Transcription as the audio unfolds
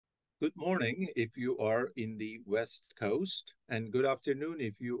Good morning if you are in the West Coast, and good afternoon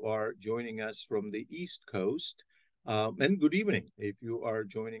if you are joining us from the East Coast, and good evening if you are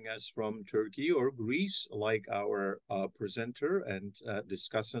joining us from Turkey or Greece, like our presenter and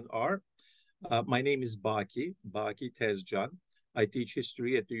discussant are. My name is Baki Tezcan. I teach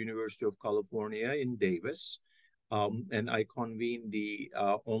history at the University of California in Davis, and I convene the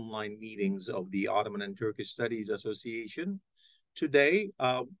online meetings of the Ottoman and Turkish Studies Association. Today,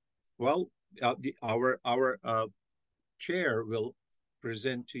 our chair will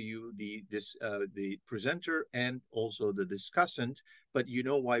present to you the presenter and also the discussant. But you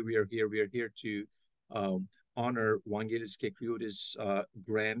know why we are here. We are here to honor Vangelis Kechriotis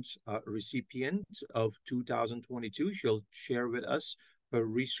grant recipient of 2022. She'll share with us her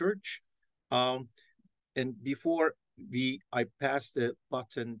research. And before I pass the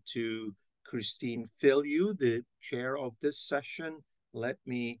baton to Christine Philliou, the chair of this session, let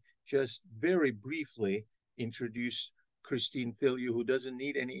me just very briefly introduce Christine Philliou, who doesn't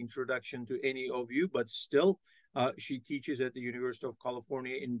need any introduction to any of you, but still she teaches at the University of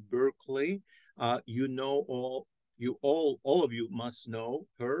California in Berkeley. All of you must know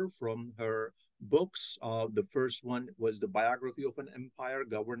her from her books. The first one was The Biography of an Empire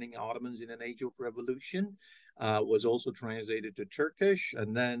Governing Ottomans in an Age of Revolution, was also translated to Turkish,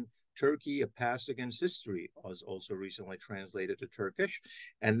 and then Turkey, A Past Against History was also recently translated to Turkish.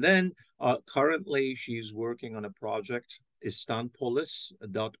 And then currently she's working on a project,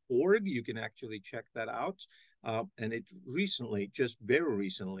 istanpolis.org. You can actually check that out. And it very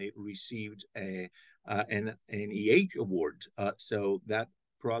recently received an EH award. So that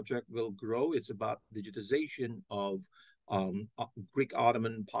project will grow. It's about digitization of Greek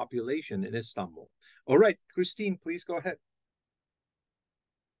Ottoman population in Istanbul. All right, Christine, please go ahead.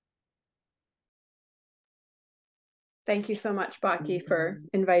 Thank you so much, Baki, for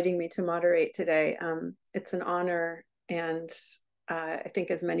inviting me to moderate today. It's an honor, and I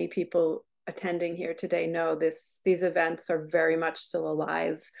think as many people attending here today know, these events are very much still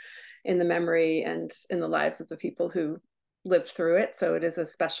alive in the memory and in the lives of the people who lived through it. So it's a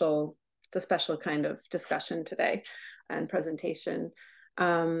special kind of discussion today and presentation.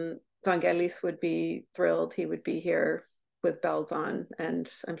 Vangelis would be thrilled. He would be here with bells on, and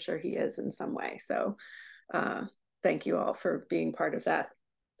I'm sure he is in some way. So thank you all for being part of that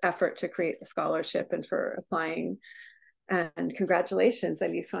effort to create the scholarship and for applying. And congratulations,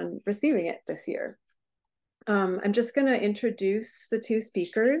 Elif, on receiving it this year. I'm just going to introduce the two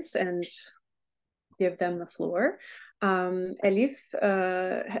speakers and give them the floor. Elif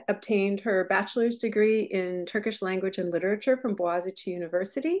obtained her bachelor's degree in Turkish language and literature from Boğaziçi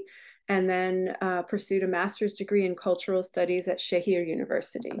University, and then pursued a master's degree in cultural studies at Kechriotis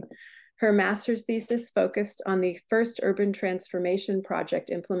University. Her master's thesis focused on the first urban transformation project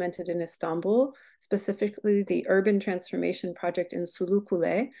implemented in Istanbul, specifically the urban transformation project in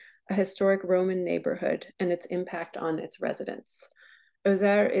Sulukule, a historic Roman neighborhood, and its impact on its residents.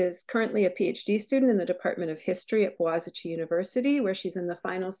 Özer is currently a PhD student in the Department of History at Boğaziçi University, where she's in the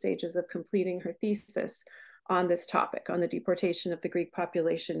final stages of completing her thesis on this topic, on the deportation of the Greek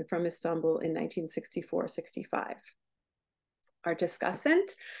population from Istanbul in 1964-65. Our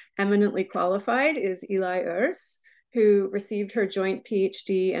discussant, eminently qualified, is İlay Örs, who received her joint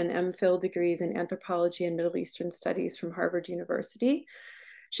PhD and MPhil degrees in anthropology and Middle Eastern studies from Harvard University.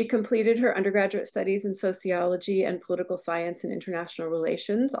 She completed her undergraduate studies in sociology and political science and international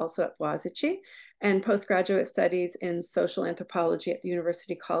relations, also at Boğaziçi, and postgraduate studies in social anthropology at the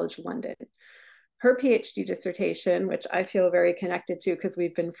University College London. Her PhD dissertation, which I feel very connected to because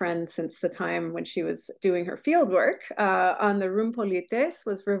we've been friends since the time when she was doing her fieldwork on the Rum Polites,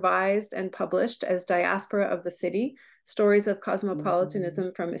 was revised and published as Diaspora of the City, Stories of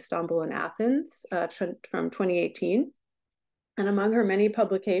Cosmopolitanism from Istanbul and Athens from 2018. And among her many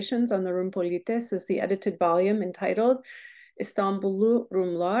publications on the Rum Polites is the edited volume entitled İstanbullu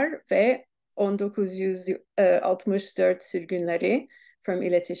Rumlar ve 1964 Sürgünleri from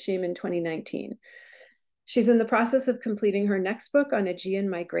İletişim in 2019. She's in the process of completing her next book on Aegean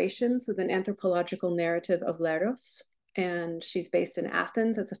migrations with an anthropological narrative of Leros. And she's based in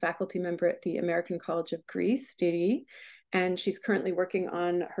Athens as a faculty member at the American College of Greece, DRI. And she's currently working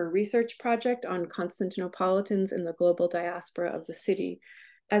on her research project on Constantinopolitans in the global diaspora of the city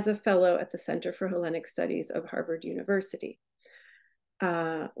as a fellow at the Center for Hellenic Studies of Harvard University.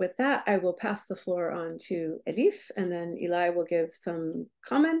 With that, I will pass the floor on to Elif, and then İlay will give some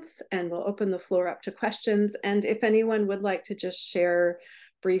comments, and we'll open the floor up to questions. And if anyone would like to just share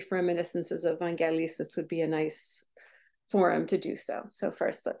brief reminiscences of Vangelis, this would be a nice forum to do so. So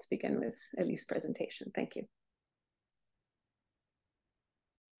first, let's begin with Elif's presentation. Thank you.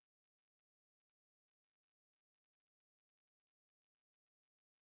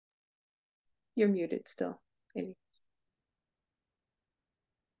 You're muted still, Elif.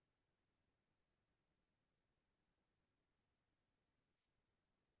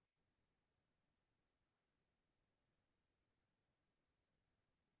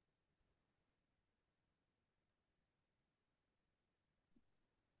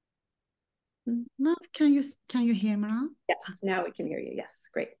 Now, can you hear me now? Yes, now we can hear you. Yes,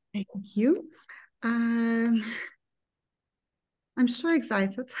 great. Thank you. I'm so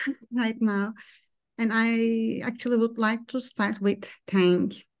excited right now, and I actually would like to start with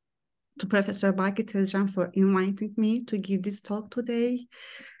thank to Professor Kechriotis for inviting me to give this talk today,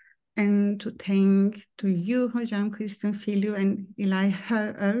 and to thank to you, Hocam Kristen Philliou and İlay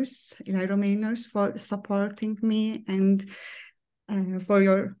Romain Örs for supporting me and for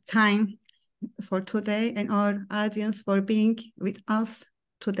your time for today, and our audience for being with us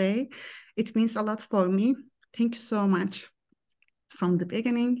today. It means a lot for me. Thank you so much from the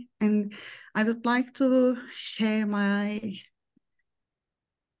beginning. And I would like to share my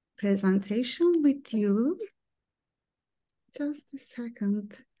presentation with you. Just a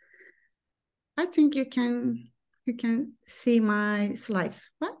second. I think you can see my slides,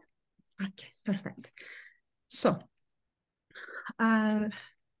 right? Okay, perfect. So, the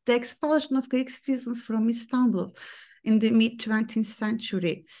expulsion of Greek citizens from Istanbul in the mid-20th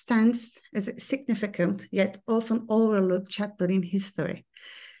century stands as a significant yet often overlooked chapter in history.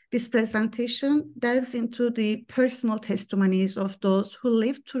 This presentation delves into the personal testimonies of those who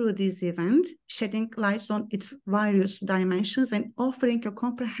lived through this event, shedding light on its various dimensions and offering a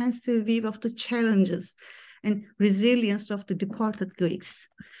comprehensive view of the challenges and resilience of the deported Greeks.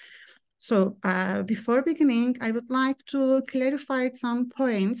 So before beginning, I would like to clarify some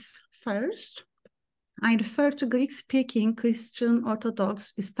points first. I refer to Greek-speaking Christian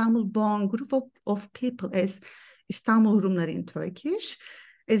Orthodox Istanbul-born group of people as İstanbul Rumları in Turkish,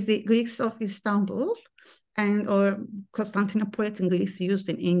 as the Greeks of Istanbul, and or Constantinopolitan Greeks used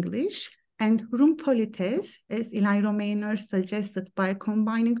in English, and Rum Polites, as İlay Romain Örs suggested, by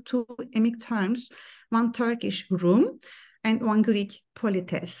combining two emic terms, one Turkish Rum and one Greek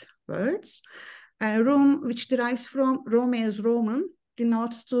Polites words. Rum, which derives from Rome as Roman,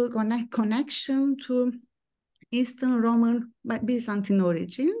 denotes the connection to Eastern Roman but Byzantine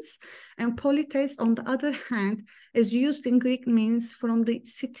origins, and Polites, on the other hand, as used in Greek, means from the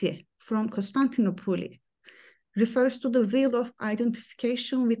city, from Constantinople, refers to the will of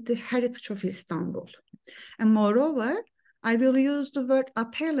identification with the heritage of Istanbul. And moreover, I will use the word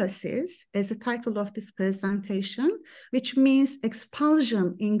apelasis as the title of this presentation, which means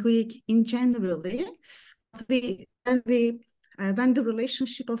expulsion in Greek in generally. When the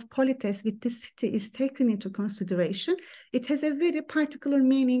relationship of Polites with the city is taken into consideration, it has a very particular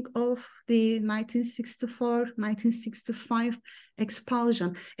meaning of the 1964-1965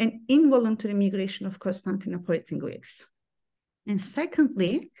 expulsion and involuntary migration of Constantinopolitan Greeks. And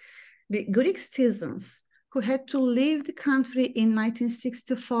secondly, the Greek citizens who had to leave the country in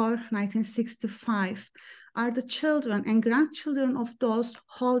 1964-1965 are the children and grandchildren of those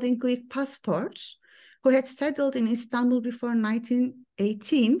holding Greek passports who had settled in Istanbul before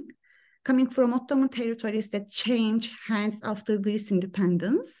 1918, coming from Ottoman territories that changed hands after Greece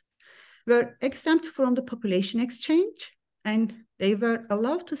independence, were exempt from the population exchange, and they were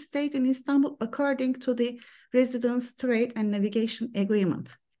allowed to stay in Istanbul according to the Residence, Trade and Navigation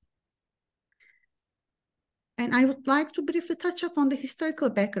Agreement. And I would like to briefly touch upon the historical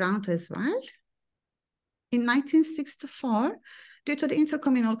background as well. In 1964, due to the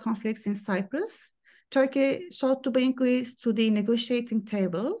intercommunal conflicts in Cyprus, Turkey sought to bring Greece to the negotiating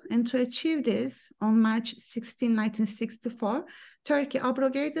table, and to achieve this, on March 16, 1964, Turkey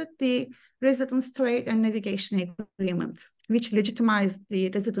abrogated the Residence, Trade and Navigation Agreement, which legitimized the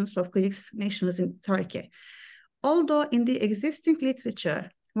residence of Greek nationals in Turkey. Although in the existing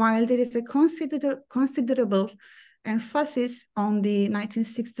literature, while there is a considerable emphasis on the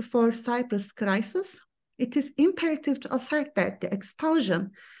 1964 Cyprus crisis, it is imperative to assert that the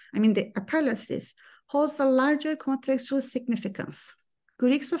expulsion, the apelasis, holds a larger contextual significance.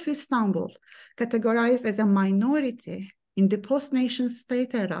 Greeks of Istanbul, categorized as a minority in the post-nation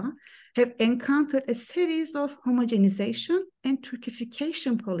state era, have encountered a series of homogenization and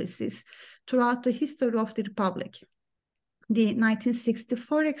Turkification policies throughout the history of the Republic. The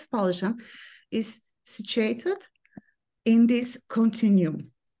 1964 expulsion is situated in this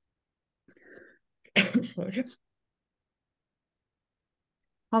continuum. Sorry.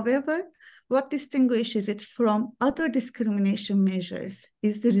 However, what distinguishes it from other discrimination measures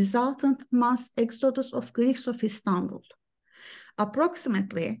is the resultant mass exodus of Greeks of Istanbul.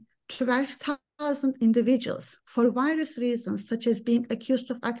 Approximately 12,000 individuals for various reasons, such as being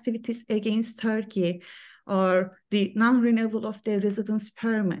accused of activities against Turkey or the non-renewal of their residence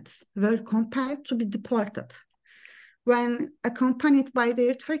permits, were compelled to be deported. When accompanied by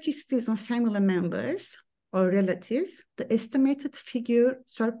their Turkish citizen family members or relatives, the estimated figure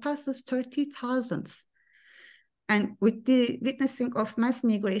surpasses 30,000. And with the witnessing of mass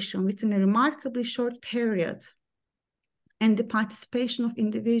migration within a remarkably short period, and the participation of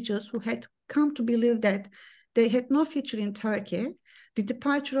individuals who had come to believe that they had no future in Turkey, the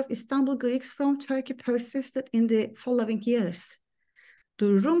departure of Istanbul Greeks from Turkey persisted in the following years.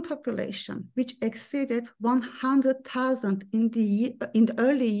 The Rum population, which exceeded 100,000 in the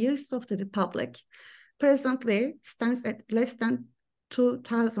early years of the Republic, presently stands at less than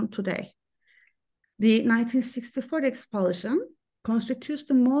 2,000 today. The 1964 expulsion constitutes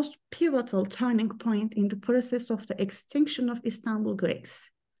the most pivotal turning point in the process of the extinction of Istanbul Greeks.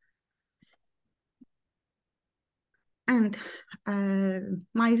 And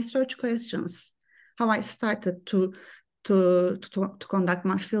my research questions, how I started to conduct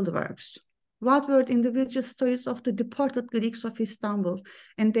my fieldworks. What were the individual stories of the deported Greeks of Istanbul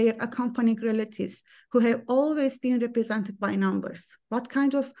and their accompanying relatives who have always been represented by numbers? What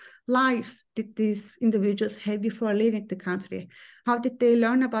kind of lives did these individuals have before leaving the country? How did they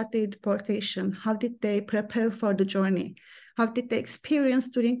learn about their deportation? How did they prepare for the journey? How did they experience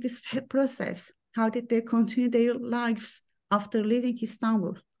during this process? How did they continue their lives after leaving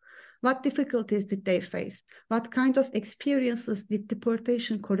Istanbul? What difficulties did they face? What kind of experiences did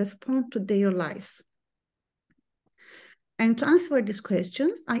deportation correspond to their lives? And to answer these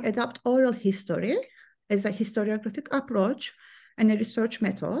questions, I adopt oral history as a historiographic approach and a research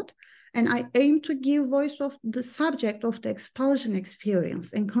method, and I aim to give voice of the subject of the expulsion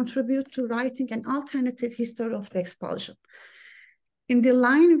experience and contribute to writing an alternative history of the expulsion. In the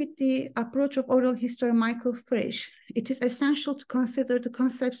line with the approach of oral history Michael Frisch, it is essential to consider the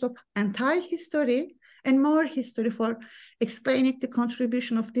concepts of anti-history and more history for explaining the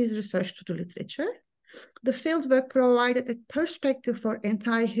contribution of this research to the literature. The fieldwork provided a perspective for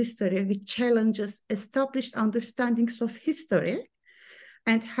anti-history which challenges established understandings of history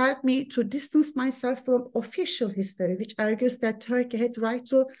and helped me to distance myself from official history, which argues that Turkey had the right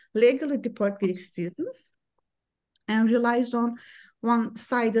to legally deport Greek citizens and relies on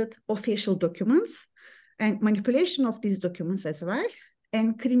one-sided official documents and manipulation of these documents as well,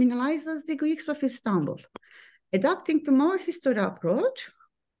 and criminalizes the Greeks of Istanbul. Adopting the more history approach,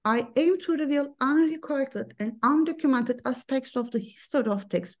 I aim to reveal unrecorded and undocumented aspects of the history of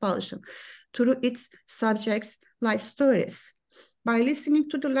the expulsion through its subjects' life stories. By listening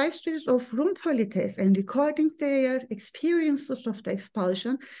to the life stories of Rum polites and recording their experiences of the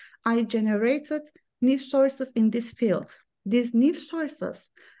expulsion, I generated new sources in this field. These new sources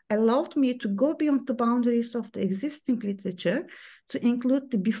allowed me to go beyond the boundaries of the existing literature to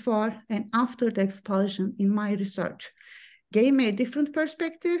include the before and after the expulsion in my research, gave me a different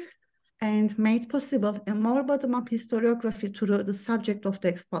perspective, and made possible a more bottom-up historiography through the subject of the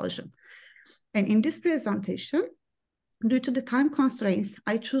expulsion. And in this presentation, due to the time constraints,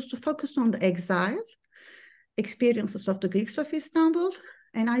 I choose to focus on the exile, experiences of the Greeks of Istanbul,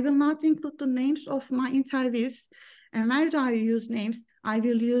 and I will not include the names of my interviews. And where do I use names? I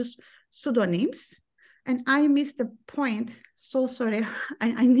will use pseudonyms. And I missed the point. So sorry.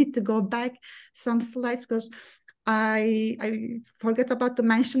 I need to go back some slides because I forgot about to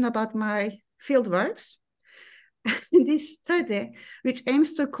mention about my fieldworks. This study, which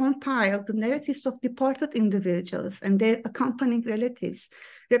aims to compile the narratives of deported individuals and their accompanying relatives,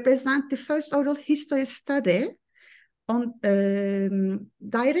 represent the first oral history study on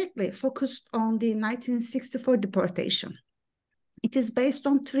directly focused on the 1964 deportation. It is based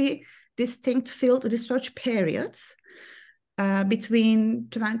on 3 distinct field research periods between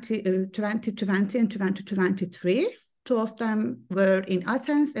 2020 and 2023. 2 of them were in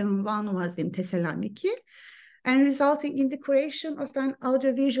Athens and 1 was in Thessaloniki, and resulting in the creation of an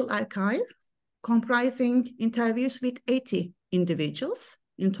audiovisual archive comprising interviews with 80 individuals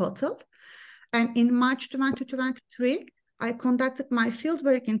in total. And in March 2023, I conducted my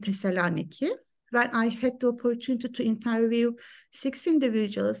fieldwork in Thessaloniki, where I had the opportunity to interview 6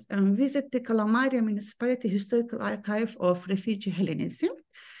 individuals and visit the Kalamaria Municipality Historical Archive of Refugee Hellenism.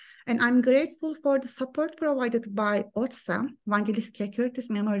 And I'm grateful for the support provided by OTSA, Vangelis Kechriotis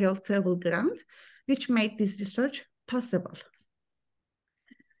Memorial Travel Grant, which made this research possible.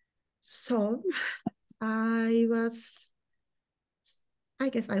 So I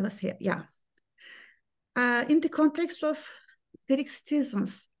guess I was here, yeah. In the context of Greek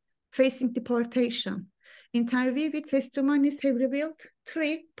citizens facing deportation Interviewee testimonies have revealed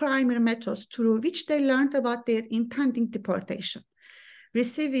 3 primary methods through which they learned about their impending deportation: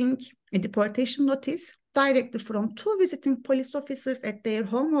 receiving a deportation notice directly from 2 visiting police officers at their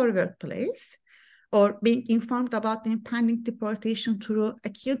home or workplace, or being informed about the impending deportation through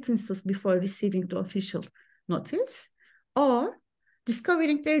acquaintances before receiving the official notice, or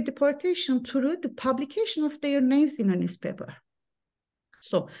discovering their deportation through the publication of their names in a newspaper.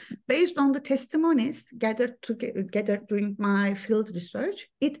 So, based on the testimonies gathered during my field research,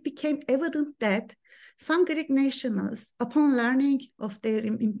 it became evident that some Greek nationals, upon learning of their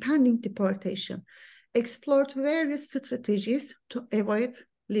impending deportation, explored various strategies to avoid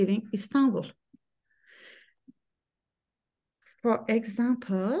leaving Istanbul. For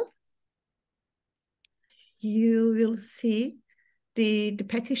example, you will see the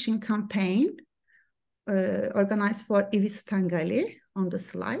petition campaign organized for Ivis Tangali on the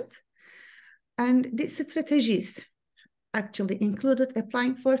slide. And these strategies actually included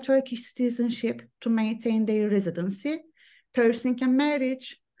applying for Turkish citizenship to maintain their residency, pursuing a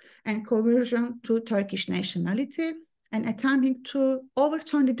marriage and conversion to Turkish nationality, and attempting to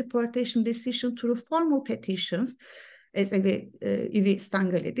overturn the deportation decision through formal petitions, as Ivis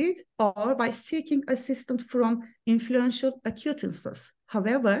Tangali did, or by seeking assistance from influential acquaintances.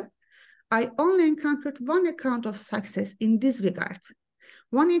 However, I only encountered one account of success in this regard.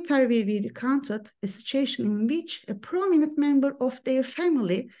 One interviewee recounted a situation in which a prominent member of their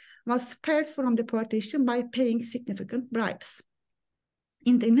family was spared from deportation by paying significant bribes.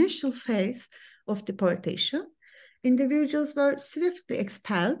 In the initial phase of deportation, individuals were swiftly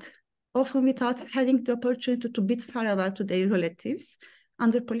expelled, often without having the opportunity to bid farewell to their relatives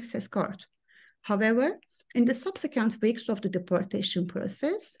under police escort. However, in the subsequent weeks of the deportation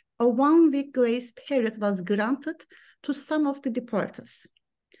process, a 1-week grace period was granted to some of the deportees.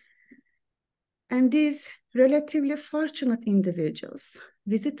 And these relatively fortunate individuals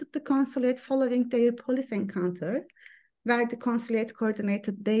visited the consulate following their police encounter, where the consulate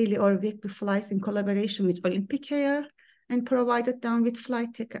coordinated daily or weekly flights in collaboration with Olympic Air and provided them with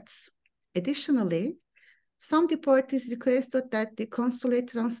flight tickets. Additionally, some deportees requested that the consulate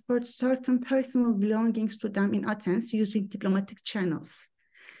transport certain personal belongings to them in Athens using diplomatic channels.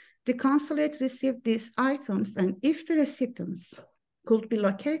 The consulate received these items, and if the recipients could be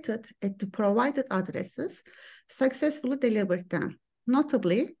located at the provided addresses, successfully delivered them.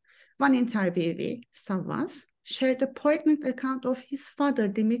 Notably, one interviewee, Savvas, shared a poignant account of his father,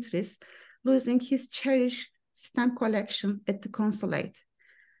 Dimitris, losing his cherished stamp collection at the consulate,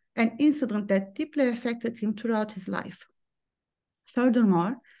 an incident that deeply affected him throughout his life.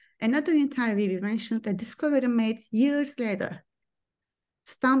 Furthermore, another interviewee mentioned a discovery made years later,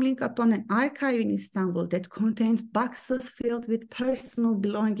 stumbling upon an archive in Istanbul that contained boxes filled with personal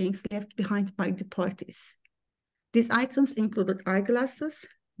belongings left behind by deportees. These items included eyeglasses,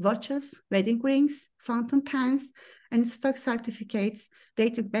 watches, wedding rings, fountain pens, and stock certificates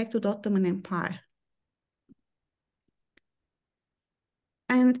dating back to the Ottoman Empire.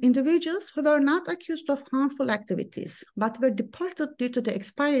 And individuals who were not accused of harmful activities, but were deported due to the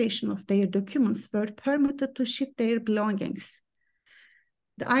expiration of their documents, were permitted to ship their belongings.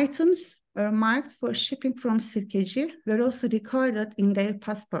 The items were marked for shipping from Sirkeci, were also recorded in their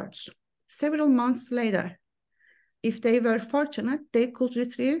passports. Several months later, if they were fortunate, they could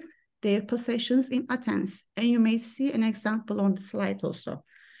retrieve their possessions in Athens, and you may see an example on the slide also.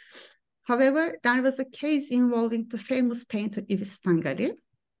 However, there was a case involving the famous painter Ivis Tangali,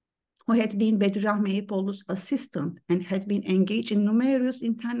 who had been Bedirahmi Eyüboğlu's assistant and had been engaged in numerous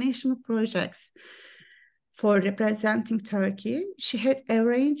international projects for representing Turkey. She had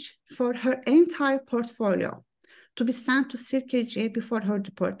arranged for her entire portfolio to be sent to Sirkeci before her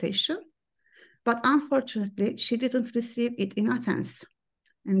deportation, but unfortunately, she didn't receive it in Athens.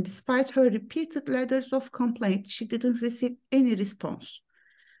 And despite her repeated letters of complaint, she didn't receive any response.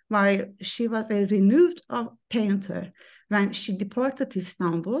 While she was a renowned painter, when she deported to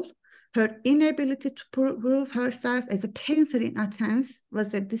Istanbul, her inability to prove herself as a painter in Athens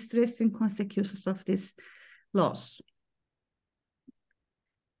was a distressing consequence of this loss.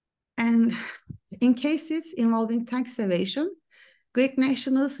 And in cases involving tax evasion, Greek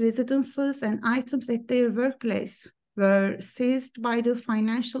nationals' residences and items at their workplace were seized by the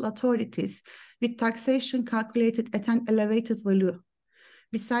financial authorities with taxation calculated at an elevated value.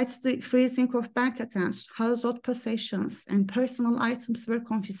 Besides the freezing of bank accounts, household possessions and personal items were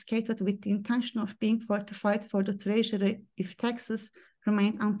confiscated with the intention of being fortified for the treasury if taxes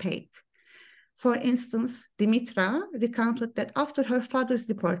remained unpaid. For instance, Dimitra recounted that after her father's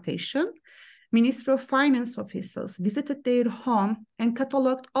deportation, Ministry of Finance officials visited their home and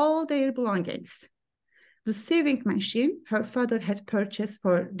catalogued all their belongings. The sewing machine her father had purchased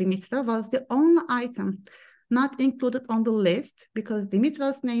for Dimitra was the only item not included on the list because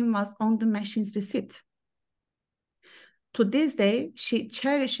Dimitra's name was on the machine's receipt. To this day, she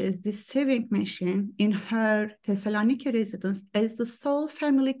cherishes this sewing machine in her Thessaloniki residence as the sole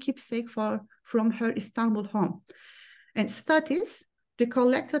family keepsake from her Istanbul home. And studies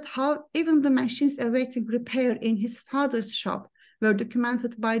recollected how even the machines awaiting repair in his father's shop were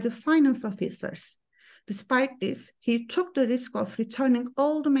documented by the finance officers. Despite this, he took the risk of returning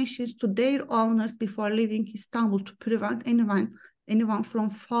all the machines to their owners before leaving Istanbul to prevent anyone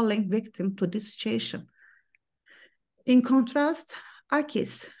from falling victim to this situation. In contrast,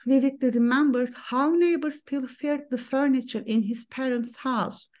 Akis vividly remembered how neighbors pilfered the furniture in his parents'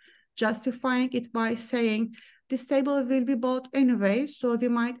 house, justifying it by saying, "This table will be bought anyway, so we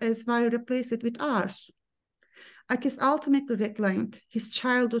might as well replace it with ours." Akis ultimately reclaimed his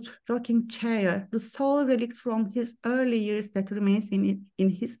childhood rocking chair, the sole relic from his early years that remains in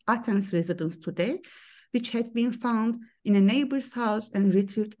his Athens residence today, which had been found in a neighbor's house and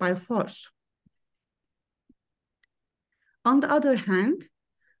retrieved by force. On the other hand,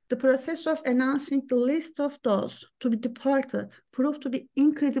 the process of announcing the list of those to be deported proved to be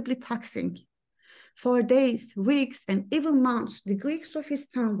incredibly taxing. For days, weeks, and even months, the Greeks of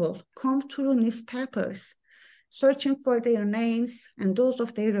Istanbul combed through newspapers, searching for their names and those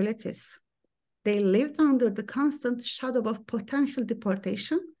of their relatives. They lived under the constant shadow of potential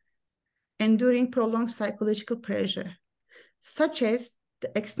deportation, enduring prolonged psychological pressure, such as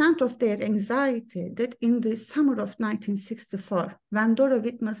the extent of their anxiety that in the summer of 1964, when Dora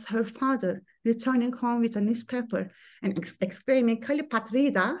witnessed her father returning home with a newspaper and exclaiming "Kali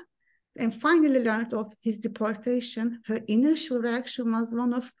Patrida," and finally learned of his deportation, her initial reaction was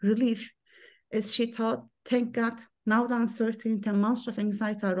one of relief, as she thought, "Thank God, now the uncertainty and months of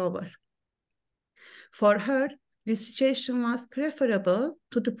anxiety are over." For her, this situation was preferable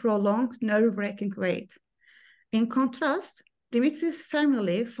to the prolonged nerve-wracking wait. In contrast, Dimitri's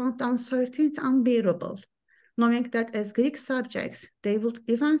family found uncertainty unbearable, knowing that as Greek subjects, they would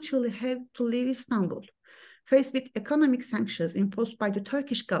eventually have to leave Istanbul. Faced with economic sanctions imposed by the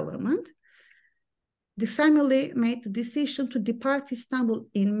Turkish government, the family made the decision to depart Istanbul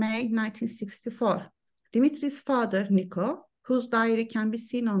in May 1964. Dimitri's father, Niko, whose diary can be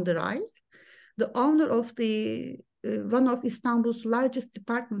seen on the right, the owner of one of Istanbul's largest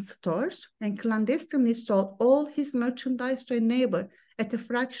department stores, and clandestinely sold all his merchandise to a neighbor at a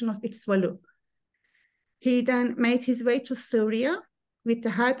fraction of its value. He then made his way to Syria with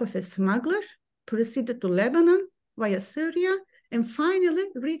the help of a smuggler, proceeded to Lebanon via Syria, and finally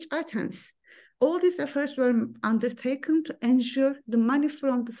reached Athens. All these efforts were undertaken to ensure the money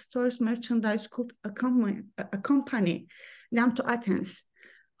from the store's merchandise could accompany them to Athens.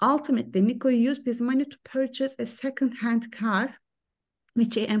 Ultimately, Niko used this money to purchase a second-hand car,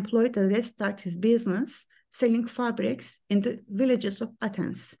 which he employed to restart his business, selling fabrics in the villages of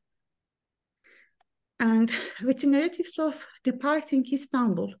Athens. And with the narratives of departing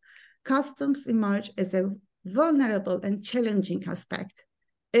Istanbul, customs emerged as a vulnerable and challenging aspect.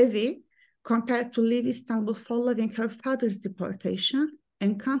 Evi, compelled to leave Istanbul following her father's deportation,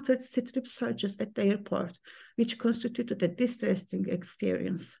 encountered strip searches at the airport, which constituted a distressing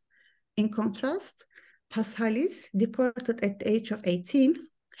experience. In contrast, Paschalis, deported at the age of 18,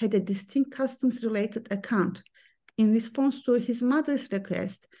 had a distinct customs-related account. In response to his mother's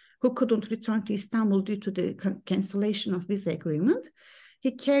request, who couldn't return to Istanbul due to the cancellation of visa agreement,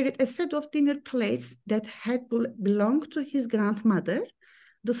 he carried a set of dinner plates that had belonged to his grandmother,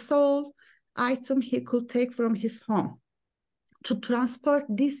 the sole item he could take from his home. To transport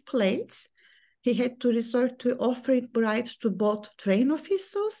these plates, he had to resort to offering bribes to both train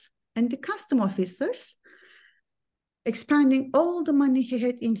officials and the custom officers, expending all the money he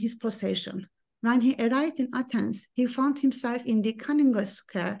had in his possession. When he arrived in Athens, he found himself in the Caningos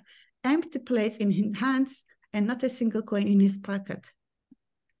Square, empty plates in his hands and not a single coin in his pocket.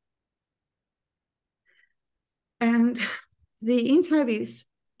 And the interviews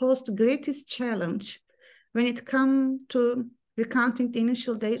posed the greatest challenge when it came to recounting the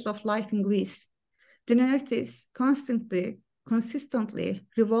initial days of life in Greece. The narratives consistently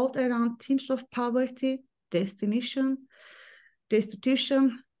revolved around themes of poverty, destitution,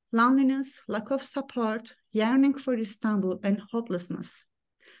 loneliness, lack of support, yearning for Istanbul, and hopelessness.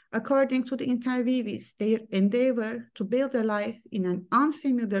 According to the interviewees, their endeavor to build a life in an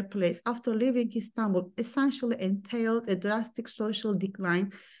unfamiliar place after leaving Istanbul essentially entailed a drastic social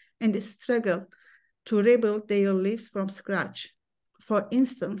decline and a struggle to rebuild their lives from scratch. For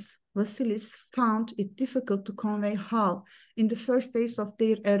instance, Vangelis found it difficult to convey how, in the first days of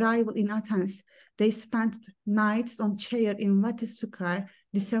their arrival in Athens, they spent nights on chair in Vatisukar,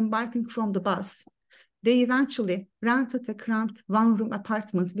 disembarking from the bus. They eventually rented a cramped one-room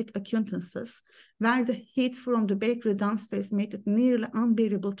apartment with acquaintances, where the heat from the bakery downstairs made it nearly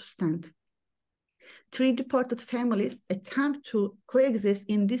unbearable to stand. 3 deported families attempt to coexist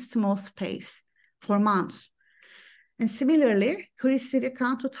in this small space for months. And similarly, Hulusi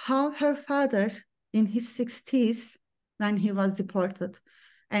recounted how her father, in his 60s, when he was deported,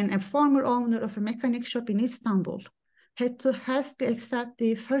 and a former owner of a mechanic shop in Istanbul, had to hastily accept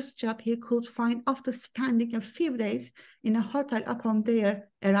the first job he could find after spending a few days in a hotel upon their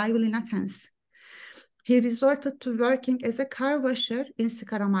arrival in Athens. He resorted to working as a car washer in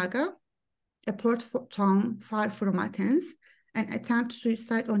Skaramaga, a port town far from Athens, and attempted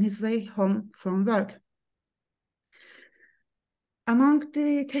suicide on his way home from work. Among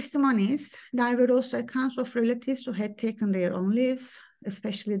the testimonies, there were also accounts of relatives who had taken their own lives,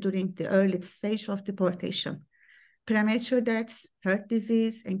 especially during the early stage of deportation. Premature deaths, heart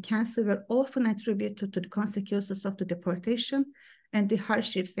disease, and cancer were often attributed to the consequences of the deportation and the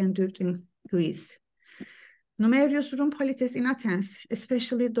hardships endured in Greece. Numerous room polities in Athens,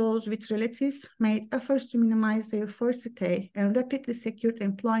 especially those with relatives, made efforts to minimize their forced stay and rapidly secured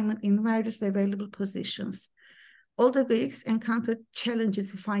employment in various available positions. All the Greeks encountered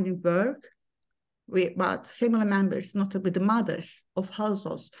challenges in finding work, but family members, notably the mothers of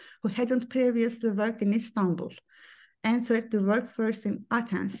households who hadn't previously worked in Istanbul, entered the workforce in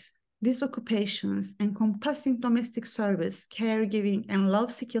Athens. These occupations, encompassing domestic service, caregiving, and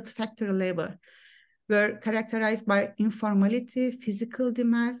low-skilled factory labor, were characterized by informality, physical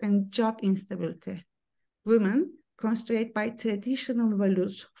demands, and job instability. Women, constrained by traditional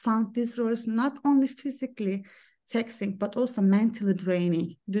values, found these roles not only physically taxing, but also mentally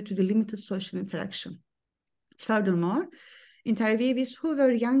draining due to the limited social interaction. Furthermore, interviewees who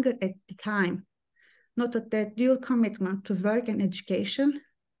were younger at the time noted that dual commitment to work and education,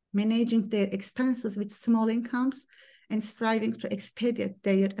 managing their expenses with small incomes, and striving to expedite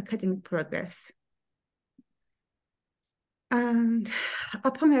their academic progress. And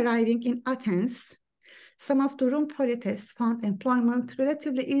upon arriving in Athens, some of the room polites found employment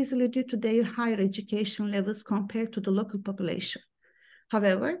relatively easily due to their higher education levels compared to the local population.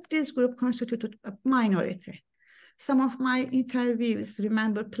 However, this group constituted a minority. Some of my interviews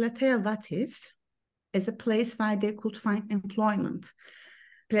remember Kechriotis as a place where they could find employment.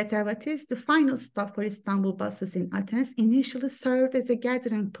 Kechriotis, the final stop for Istanbul buses in Athens, initially served as a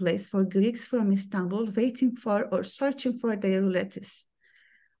gathering place for Greeks from Istanbul waiting for or searching for their relatives.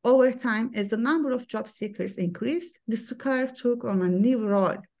 Over time, as the number of job seekers increased, the square took on a new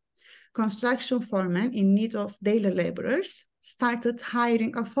role. Construction foremen in need of daily laborers started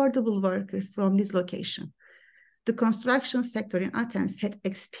hiring affordable workers from this location. The construction sector in Athens had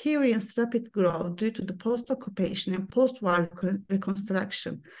experienced rapid growth due to the post-occupation and post-war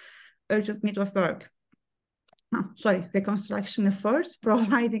reconstruction, urgent need of work. Reconstruction efforts,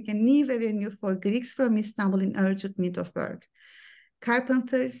 providing a new avenue for Greeks from Istanbul in urgent need of work.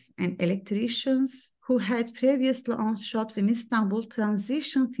 Carpenters and electricians who had previously owned shops in Istanbul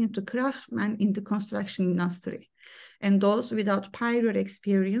transitioned into craftsmen in the construction industry, and those without prior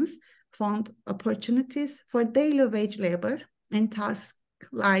experience found opportunities for daily wage labor and tasks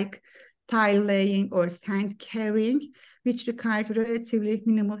like tile laying or sand carrying, which required relatively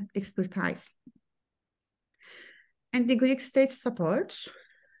minimal expertise. And the Greek state support,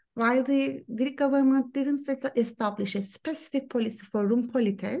 while the Greek government didn't establish a specific policy for room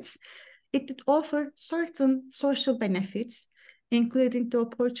polites, it did offer certain social benefits, including the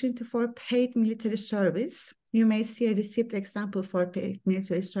opportunity for paid military service. You may see a receipt example for paid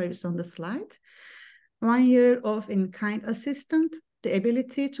military service on the slide. 1 year of in-kind assistance, the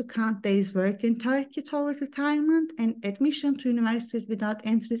ability to count days work in Turkey toward retirement, and admission to universities without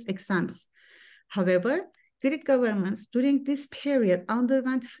entrance exams. However, Greek governments during this period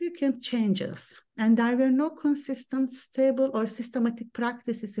underwent frequent changes, and there were no consistent, stable, or systematic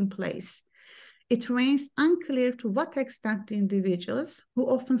practices in place. It remains unclear to what extent the individuals who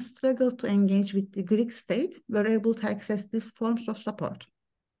often struggled to engage with the Greek state were able to access these forms of support.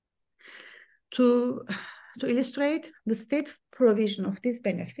 To illustrate the state provision of these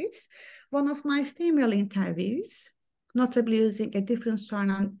benefits, one of my female interviewees, notably using a different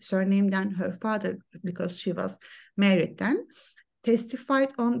surname than her father because she was married then,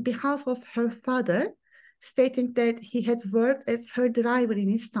 testified on behalf of her father, stating that he had worked as her driver in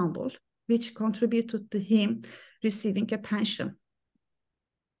Istanbul, which contributed to him receiving a pension.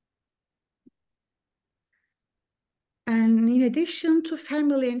 And in In addition to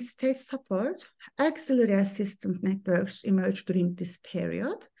family and state support, auxiliary assistance networks emerged during this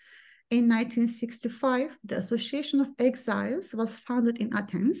period. In 1965, the Association of Exiles was founded in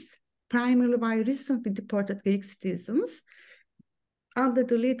Athens, primarily by recently deported Greek citizens, under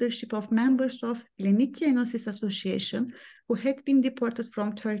the leadership of members of Hellenic Enosis Association, who had been deported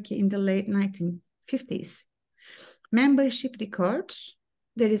from Turkey in the late 1950s. Membership records,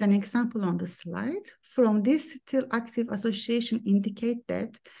 there is an example on the slide, from this still active association indicate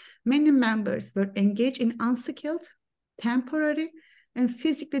that many members were engaged in unskilled, temporary, and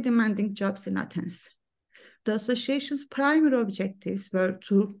physically demanding jobs in Athens. The association's primary objectives were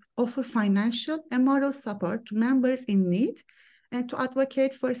to offer financial and moral support to members in need and to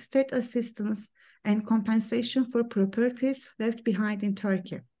advocate for state assistance and compensation for properties left behind in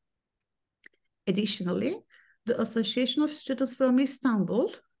Turkey. Additionally, the Association of Students from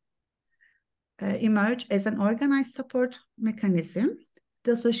Istanbul emerged as an organized support mechanism.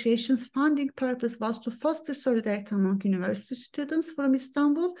 The association's founding purpose was to foster solidarity among university students from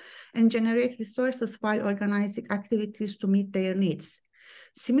Istanbul and generate resources while organizing activities to meet their needs.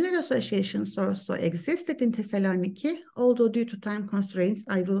 Similar associations also existed in Thessaloniki, although due to time constraints,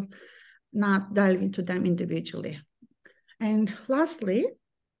 I will not delve into them individually. And lastly,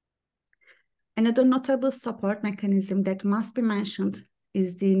 another notable support mechanism that must be mentioned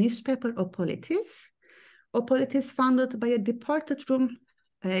is the newspaper Apelasis. Apelasis, founded by a deported Rum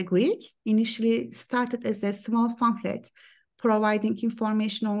Greek, initially started as a small pamphlet providing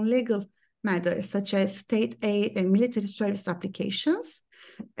information on legal matters such as state aid and military service applications,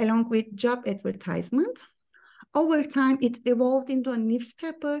 along with job advertisement. Over time, it evolved into a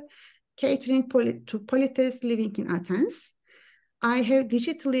newspaper catering to polities living in Athens. I have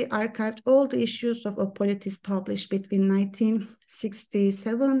digitally archived all the issues of Apelasis published between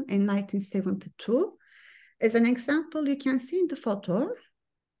 1967 and 1972. As an example, you can see in the photo,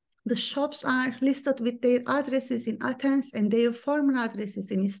 the shops are listed with their addresses in Athens and their former addresses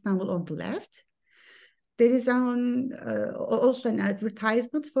in Istanbul on the left. There is also an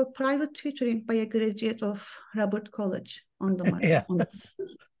advertisement for private tutoring by a graduate of Robert College on the Yeah.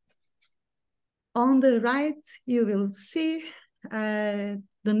 On the right, you will see the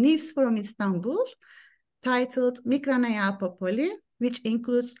news from Istanbul titled Mikranaya Popoli, which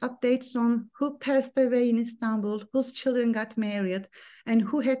includes updates on who passed away in Istanbul, whose children got married, and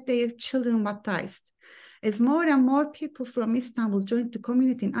who had their children baptized. As more and more people from Istanbul joined the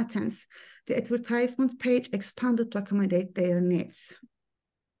community in Athens, the advertisement page expanded to accommodate their needs.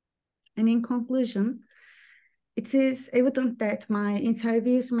 And in conclusion, it is evident that my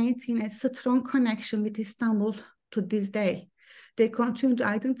interviews maintain a strong connection with Istanbul to this day. They continue to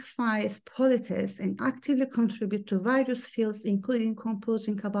identify as polities and actively contribute to various fields, including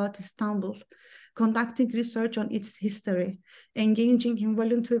composing about Istanbul, conducting research on its history, engaging in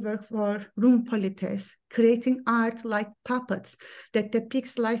volunteer work for Rum polities, creating art like puppets that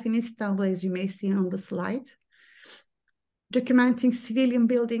depicts life in Istanbul, as you may see on the slide, documenting civilian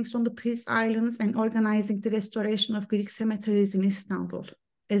buildings on the Priz Islands, and organizing the restoration of Greek cemeteries in Istanbul.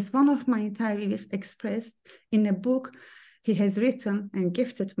 As one of my interviewees expressed in a book he has written and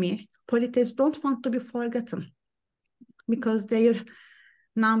gifted me, polities don't want to be forgotten because their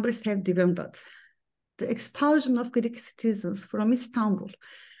numbers have dwindled. The expulsion of Greek citizens from Istanbul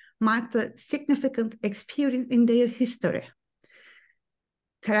marked a significant experience in their history,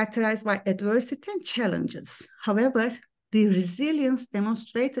 characterized by adversity and challenges. However, the resilience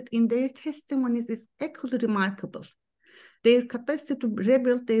demonstrated in their testimonies is equally remarkable. Their capacity to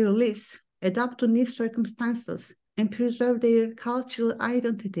rebuild their lives, adapt to new circumstances, and preserve their cultural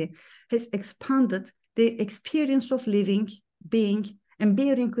identity has expanded their experience of living, being, and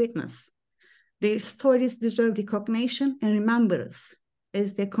bearing witness. Their stories deserve recognition and remembrance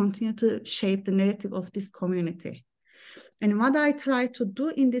as they continue to shape the narrative of this community. And what I try to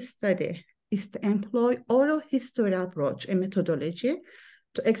do in this study is to employ oral history approach and methodology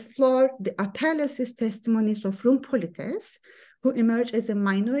to explore the Apelasis testimonies of Rum polities, who emerge as a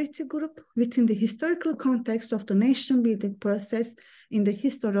minority group within the historical context of the nation-building process in the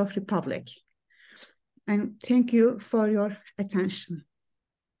history of Republic. And thank you for your attention.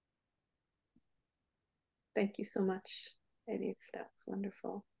 Thank you so much, Elif. That was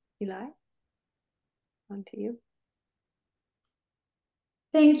wonderful. Ilay, on to you.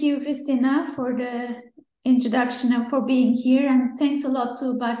 Thank you, Christina, for the introduction and for being here. And thanks a lot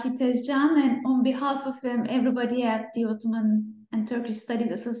to Baki Tezcan and on behalf of everybody at the Ottoman and Turkish Studies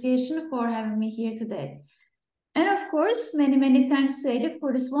Association for having me here today. And of course, many, many thanks to Elif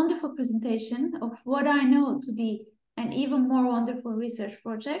for this wonderful presentation of what I know to be an even more wonderful research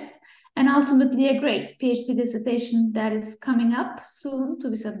project, and ultimately a great PhD dissertation that is coming up soon to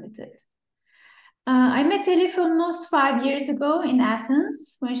be submitted. I met Elif almost 5 years ago in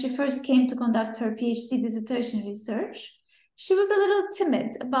Athens when she first came to conduct her PhD dissertation research. She was a little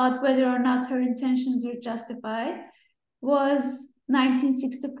timid about whether or not her intentions were justified. Was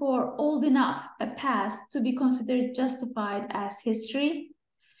 1964 old enough a past to be considered justified as history?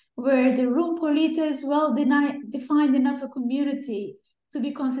 Were the room polites well defined enough a community to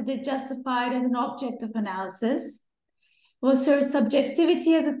be considered justified as an object of analysis? Was her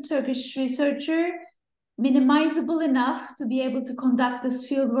subjectivity as a Turkish researcher minimizable enough to be able to conduct this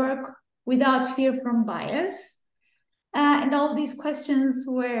fieldwork without fear from bias? And all these questions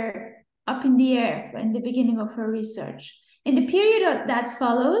were up in the air in the beginning of her research. In the period that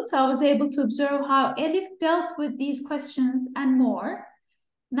followed, I was able to observe how Elif dealt with these questions and more,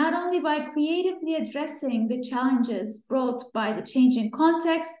 not only by creatively addressing the challenges brought by the changing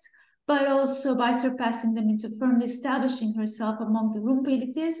context, but also by surpassing them into firmly establishing herself among the room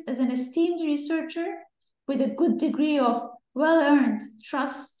elites as an esteemed researcher with a good degree of well-earned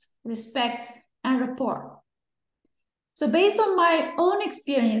trust, respect, and rapport. So based on my own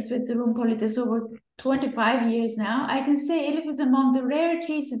experience with the room polites over 25 years now, I can say Elif is among the rare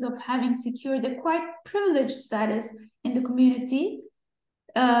cases of having secured a quite privileged status in the community.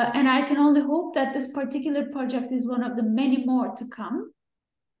 And I can only hope that this particular project is one of the many more to come,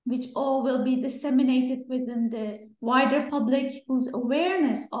 which all will be disseminated within the wider public, whose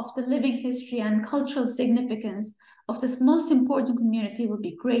awareness of the living history and cultural significance of this most important community will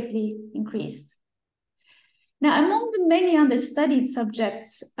be greatly increased. Now, among the many understudied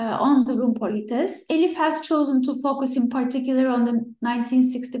subjects on the room polites, Elif has chosen to focus in particular on the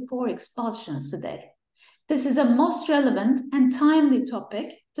 1964 expulsions today. This is a most relevant and timely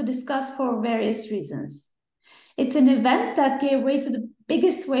topic to discuss for various reasons. It's an event that gave way to the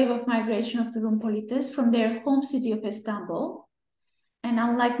biggest wave of migration of the room polites from their home city of Istanbul. And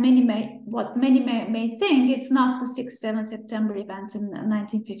unlike what many may think, it's not the 6-7 September event in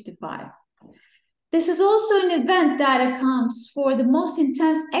 1955. This is also an event that accounts for the most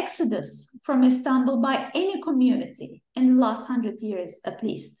intense exodus from Istanbul by any community in the last 100 years at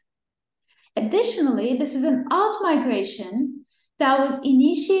least. Additionally, this is an out-migration that was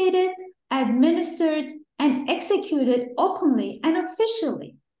initiated, administered, and executed openly and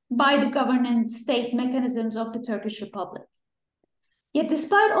officially by the governing state mechanisms of the Turkish Republic. Yet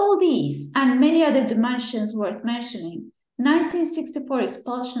despite all these and many other dimensions worth mentioning, 1964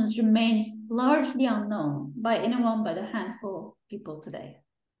 expulsions remain largely unknown by anyone but a handful of people today.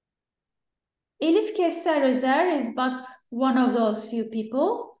 Elif Kevser Özer is but one of those few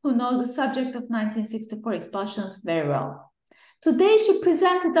people who knows the subject of 1964 expulsions very well. Today, she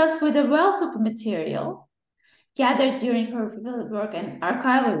presented us with a wealth of material gathered during her fieldwork and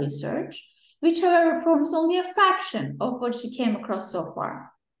archival research, which, however, forms only a fraction of what she came across so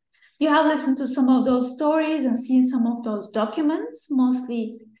far. You have listened to some of those stories and seen some of those documents,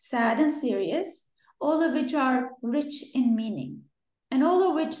 mostly sad and serious, all of which are rich in meaning, and all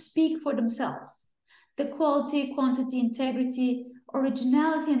of which speak for themselves. The quality, quantity, integrity,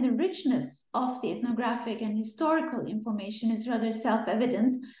 originality, and the richness of the ethnographic and historical information is rather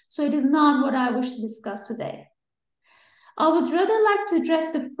self-evident, so it is not what I wish to discuss today. I would rather like to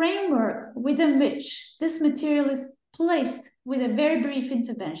address the framework within which this material is placed with a very brief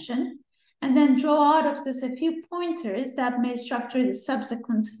intervention, and then draw out of this a few pointers that may structure the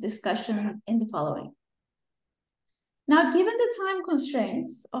subsequent discussion in the following. Now, given the time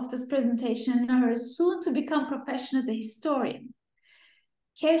constraints of this presentation, her soon to become profession as a historian,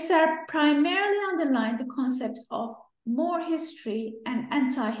 Kevser primarily underlined the concepts of more history and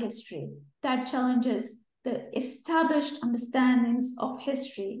anti-history that challenges the established understandings of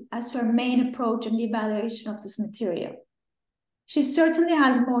history as her main approach in the evaluation of this material. She certainly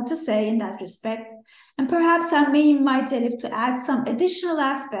has more to say in that respect, and perhaps I may invite Elif to add some additional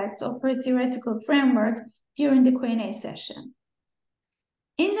aspects of her theoretical framework during the Q&A session.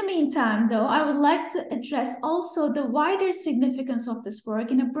 In the meantime, though, I would like to address also the wider significance of this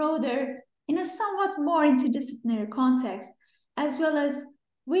work in a somewhat more interdisciplinary context, as well as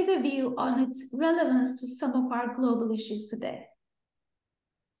with a view on its relevance to some of our global issues today.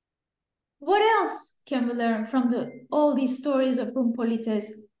 What else can we learn from all these stories of room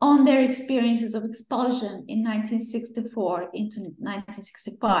polites on their experiences of expulsion in 1964 into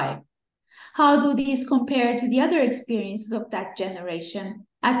 1965? How do these compare to the other experiences of that generation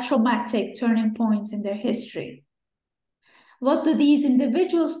at traumatic turning points in their history? What do these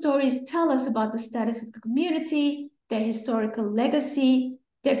individual stories tell us about the status of the community, their historical legacy,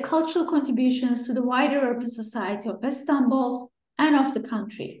 their cultural contributions to the wider urban society of Istanbul and of the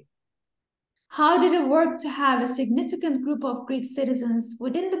country. How did it work to have a significant group of Greek citizens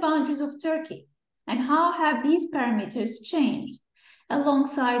within the boundaries of Turkey? And how have these parameters changed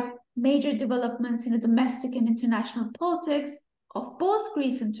alongside major developments in the domestic and international politics of both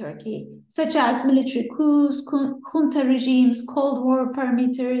Greece and Turkey, such as military coups, junta regimes, Cold War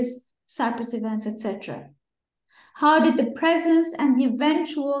parameters, Cyprus events, etc.? How did the presence and the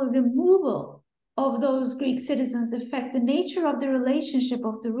eventual removal of those Greek citizens affect the nature of the relationship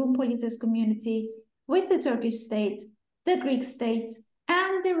of the Rum Politis community with the Turkish state, the Greek state,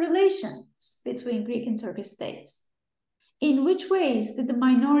 and the relations between Greek and Turkish states? In which ways did the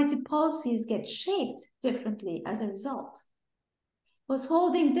minority policies get shaped differently as a result? Was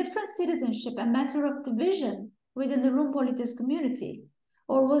holding different citizenship a matter of division within the Rum Politis community?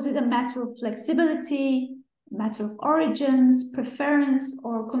 Or was it a matter of flexibility, matter of origins, preference,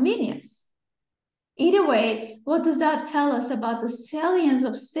 or convenience? Either way, what does that tell us about the salience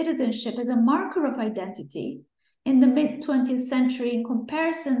of citizenship as a marker of identity in the mid-20th century in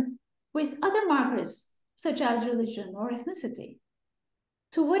comparison with other markers such as religion or ethnicity?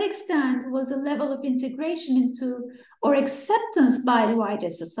 To what extent was the level of integration into or acceptance by the wider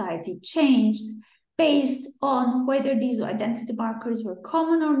society changed based on whether these identity markers were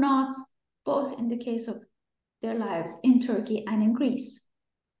common or not, both in the case of their lives in Turkey and in Greece?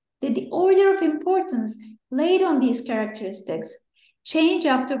 Did the order of importance laid on these characteristics change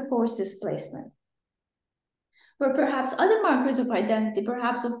after forced displacement? Were perhaps other markers of identity,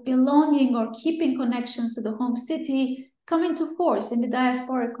 perhaps of belonging or keeping connections to the home city, come into force in the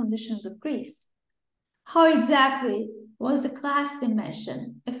diasporic conditions of Greece? How exactly was the class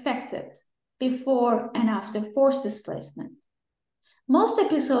dimension affected before and after forced displacement? Most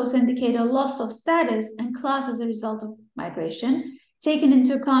episodes indicate a loss of status and class as a result of migration, taking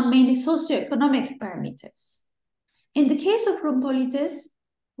into account mainly socioeconomic parameters. In the case of Rum Politis,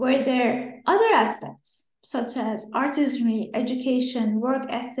 were there other aspects, such as artisanry, education, work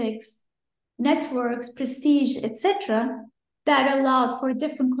ethics, networks, prestige, etc., that allowed for a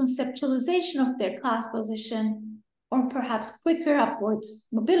different conceptualization of their class position, or perhaps quicker upward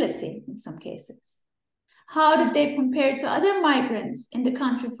mobility in some cases? How did they compare to other migrants in the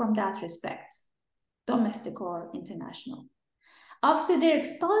country from that respect, domestic or international? After their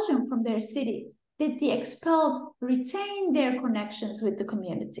expulsion from their city, did the expelled retain their connections with the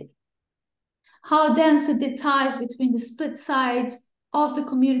community? How dense did the ties between the split sides of the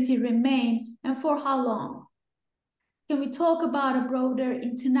community remain, and for how long? Can we talk about a broader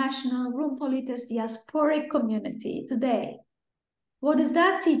international Rum Politis diasporic community today? What does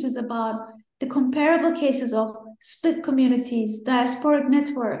that teach us about the comparable cases of split communities, diasporic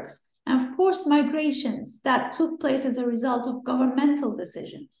networks, and forced migrations that took place as a result of governmental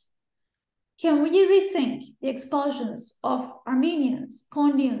decisions? Can we rethink the expulsions of Armenians,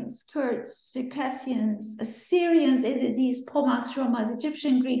 Pontians, Kurds, Circassians, Assyrians, Yazidis, Pomaks, Romas,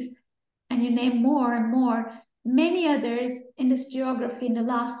 Egyptian Greeks, and you name more and more, many others in this geography in the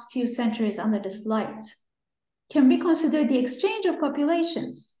last few centuries under this light? Can we consider the exchange of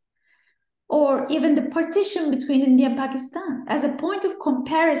populations, or even the partition between India and Pakistan, as a point of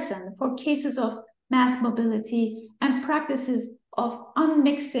comparison for cases of mass mobility and practices of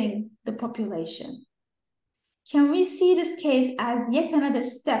unmixing the population? Can we see this case as yet another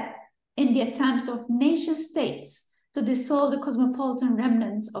step in the attempts of nation states to dissolve the cosmopolitan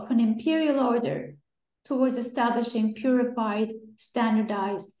remnants of an imperial order towards establishing purified,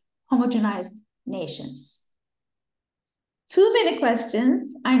 standardized, homogenized nations? Too many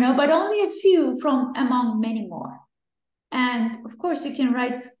questions, I know, but only a few from among many more. And of course, you can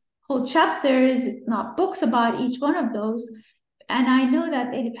write whole chapters, if not books, about each one of those. And I know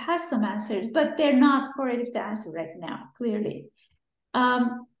that Elif has some answers, but they're not for Elif to answer right now, clearly.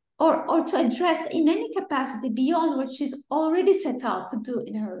 Or to address in any capacity beyond what she's already set out to do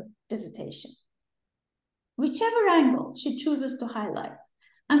in her dissertation. Whichever angle she chooses to highlight,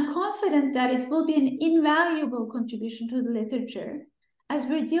 I'm confident that it will be an invaluable contribution to the literature, as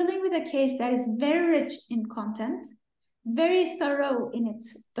we're dealing with a case that is very rich in content, very thorough in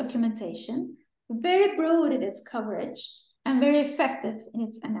its documentation, very broad in its coverage, and very effective in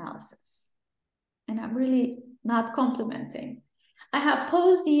its analysis. And I'm really not complimenting. I have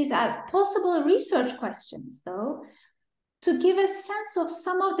posed these as possible research questions, though, to give a sense of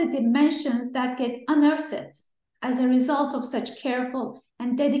some of the dimensions that get unearthed as a result of such careful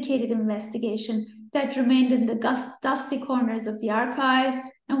and dedicated investigation that remained in the dusty corners of the archives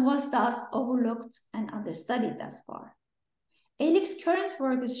and was thus overlooked and understudied thus far. Elif's current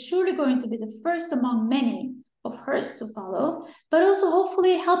work is surely going to be the first among many of hers to follow, but also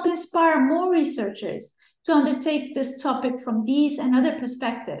hopefully help inspire more researchers to undertake this topic from these and other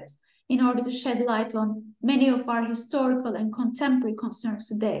perspectives in order to shed light on many of our historical and contemporary concerns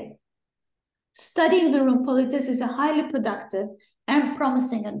today. Studying the room politis is a highly productive and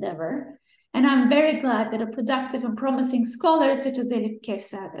promising endeavor, and I'm very glad that a productive and promising scholar such as Elif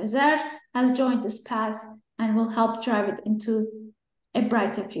Kevser Özer has joined this path and will help drive it into a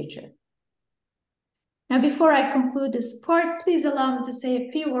brighter future. Now, before I conclude this part, please allow me to say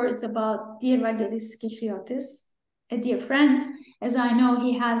a few words about dear Vangelis Kechriotis, a dear friend, as I know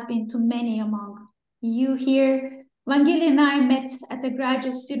he has been to many among you here. Vangelis and I met at the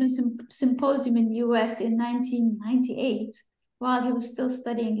Graduate Student Symposium in the US in 1998, while he was still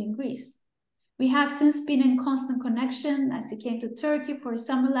studying in Greece. We have since been in constant connection as he came to Turkey for a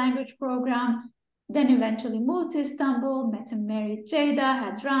summer language program, then eventually moved to Istanbul, met and married Jada,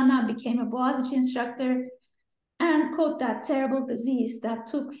 had Rana, became a Boğaziçi instructor, and caught that terrible disease that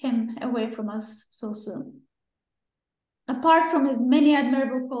took him away from us so soon. Apart from his many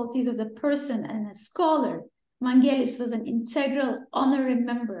admirable qualities as a person and a scholar, Vangelis was an integral honorary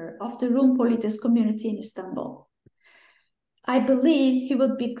member of the Rum politis community in Istanbul. I believe he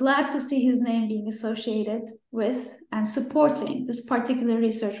would be glad to see his name being associated with and supporting this particular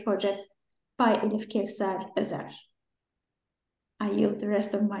research project by Elif Kevser Özer. I yield the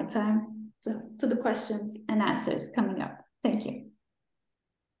rest of my time to the questions and answers coming up. Thank you.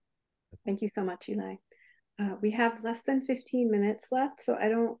 Thank you so much, Ilay. We have less than 15 minutes left, so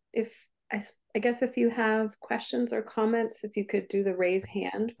I guess if you have questions or comments, if you could do the raise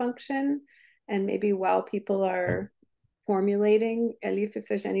hand function, and maybe while people are formulating, Elif, if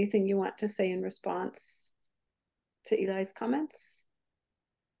there's anything you want to say in response to Ilay's comments.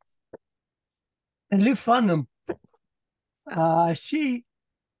 Elif Hanım, I see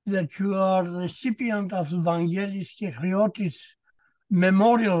that you are the recipient of the Vangelis Kechriotis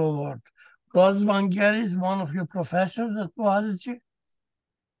Memorial Award. Was Vangelis one of your professors at Boğaziçi?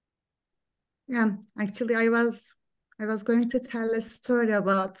 Yeah, actually, I was going to tell a story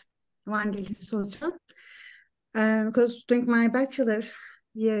about Vangelis Hoca. Because during my bachelor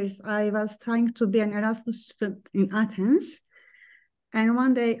years, I was trying to be an Erasmus student in Athens. And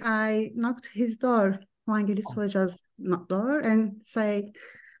one day I knocked his door, Vangelis Hoca's door, and said,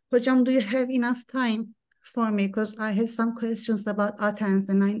 Hocam, do you have enough time for me? Because I have some questions about Athens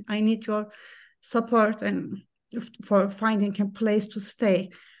and I need your support and for finding a place to stay.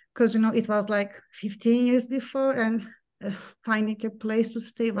 Because, it was like 15 years before and finding a place to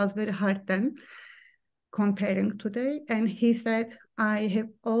stay was very hard then, comparing today. And he said, I have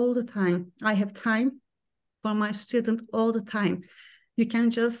all the time. I have time for my student all the time. You can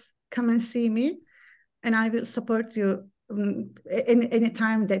just come and see me and I will support you any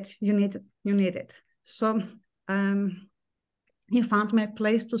time that you need it. So he found me a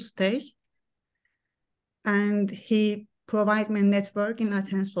place to stay and he provided me a network in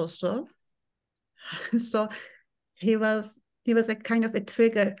Athens also. So he was a kind of a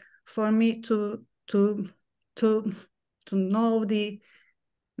trigger for me to know the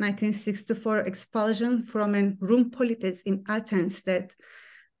 1964 expulsion from a room politis in Athens that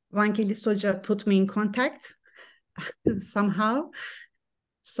Vangelis Hoca put me in contact somehow.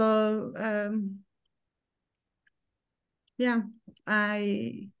 So yeah,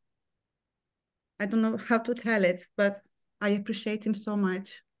 I don't know how to tell it, but I appreciate him so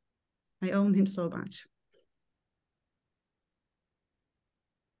much. I owe him so much.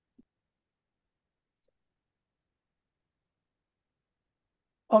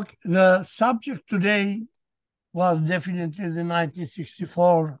 Okay, the subject today was definitely the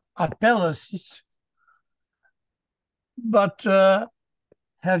 1964 Apelasis, but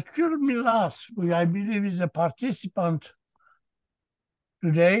Hercule Milas, who I believe is a participant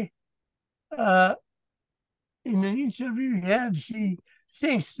today, in an interview he had, he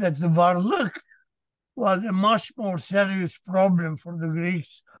thinks that the varlık was a much more serious problem for the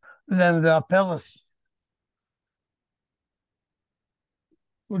Greeks than the Apelasis.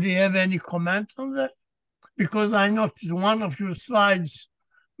 Would you have any comment on that? Because I noticed one of your slides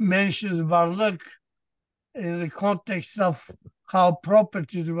mentions varlık in the context of how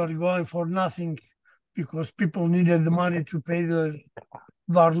properties were going for nothing because people needed the money to pay the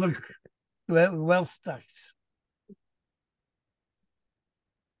varlık wealth tax.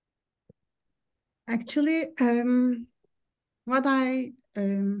 Actually, what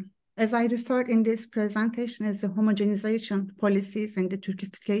as I referred in this presentation as the homogenization policies and the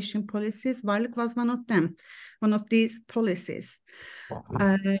Turkification policies, varlık was one of them, one of these policies.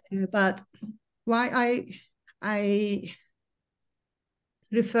 But why I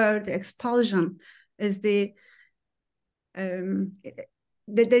refer the expulsion as the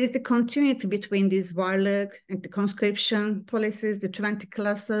there is the continuity between these varlık and the conscription policies, the 20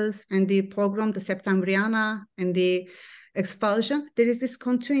 classes, and the pogrom, the Septembriana, and the expulsion. There is this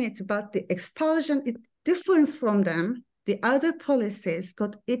continuity, but the expulsion, it differs from them. The other policies,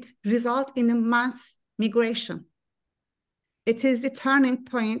 it result in a mass migration. It is the turning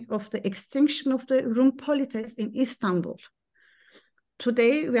point of the extinction of the Rum polities in Istanbul.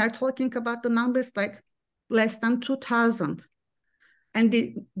 Today, we are talking about the numbers like less than 2,000. And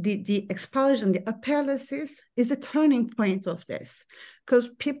the expulsion, the Apelasis, is a turning point of this. Because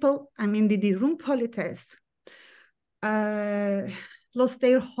people, I mean, the Rum polities lost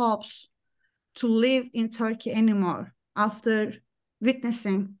their hopes to live in Turkey anymore after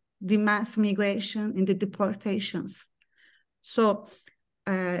witnessing the mass migration and the deportations. So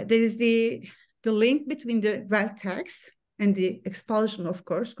there is the link between the wealth tax and the expulsion, of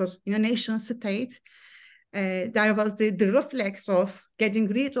course, because in a nation state, there was the reflex of getting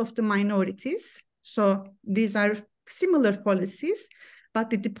rid of the minorities. So these are similar policies, but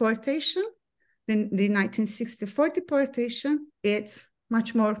the deportation, the 1964 deportation, it's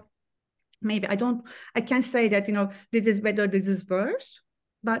much more, maybe I can't say that, this is better, this is worse,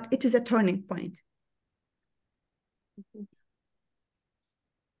 but it is a turning point.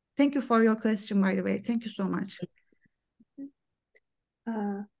 Thank you for your question, by the way. Thank you so much.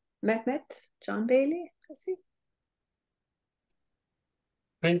 Mehmet, John Bailey, I see.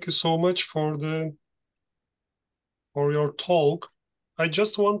 Thank you so much for your talk. I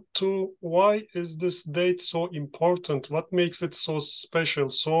just want to, why is this date so important? What makes it so special?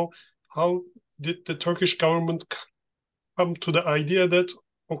 So how did the Turkish government come to the idea that,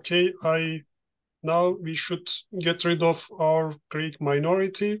 okay, now we should get rid of our Greek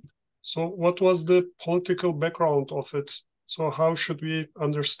minority? So what was the political background of it? So how should we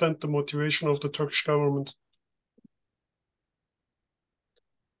understand the motivation of the Turkish government?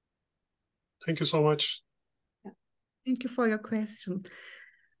 Thank you so much. Thank you for your question.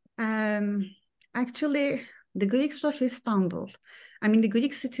 Actually, the Greeks of Istanbul, I mean, the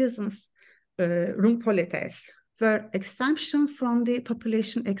Greek citizens, Rum polites, were exemption from the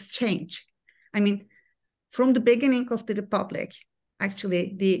population exchange. I mean, from the beginning of the Republic,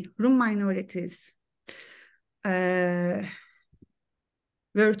 actually, the Rum minorities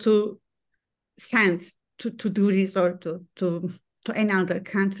were to send to do resort to another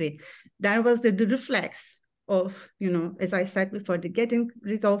country. There was the reflex of, as I said before, the getting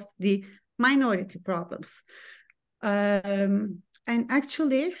rid of the minority problems. And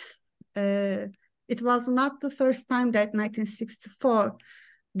actually, it was not the first time that 1964,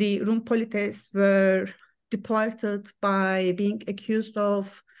 the Rum polites were deported by being accused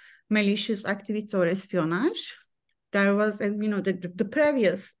of malicious activity or espionage. There was, the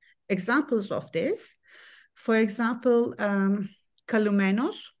previous examples of this. For example,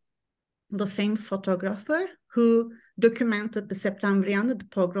 Kalumenos, the famous photographer who documented the Septembriana, the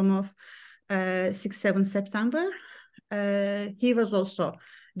pogrom of 6-7 September. He was also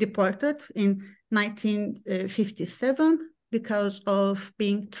deported in 1957 because of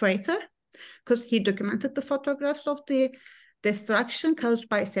being traitor, because he documented the photographs of the destruction caused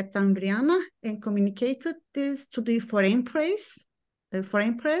by Septembriana and communicated this to the foreign press,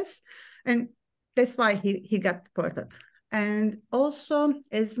 and that's why he got deported. And also,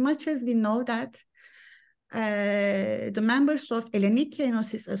 as much as we know that the members of Hellenic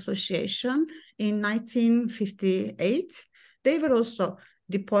Enosis Association in 1958, they were also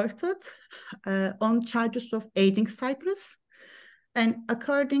deported on charges of aiding Cyprus. And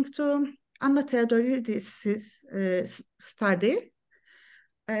according to Anna Theodoridis' study,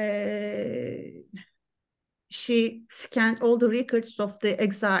 she scanned all the records of the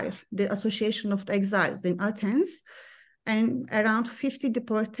exile, the Association of the Exiles in Athens, and around 50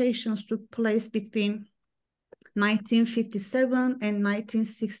 deportations took place between 1957 and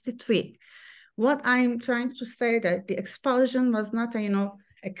 1963. What I'm trying to say that the expulsion was not a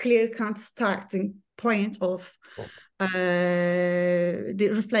clear-cut starting point of the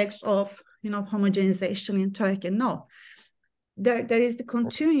reflex of homogenization in Turkey. No, there is the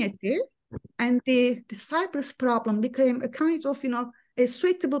continuity, and the Cyprus problem became a kind of a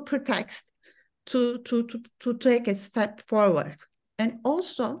suitable pretext to take a step forward, and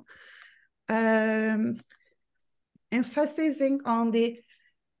also emphasizing on the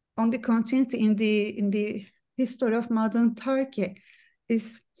continuity in the history of modern Turkey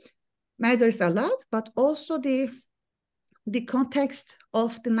matters a lot, but also the context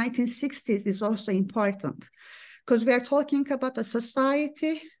of the 1960s is also important, because we are talking about a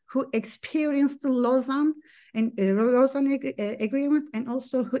society who experienced the Lausanne Agreement, and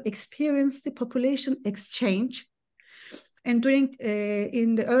also who experienced the population exchange. And during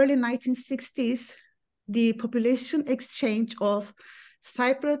in the early 1960s, the population exchange of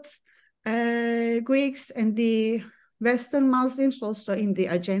Cypriots, Greeks, and the Western Muslims also in the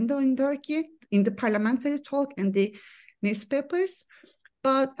agenda in Turkey, in the parliamentary talk and the newspapers.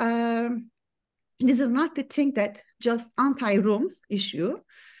 But this is not the thing that just anti-Rum issue.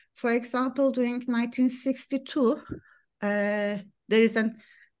 For example, during 1962, there is a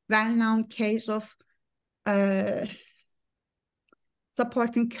well-known case of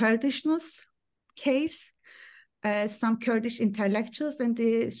supporting Kurdishness case. Some Kurdish intellectuals and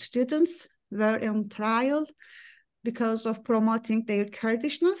the students were on trial because of promoting their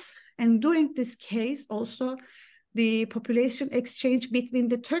Kurdishness. And during this case also, the population exchange between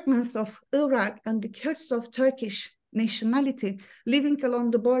the Turkmens of Iraq and the Kurds of Turkish nationality living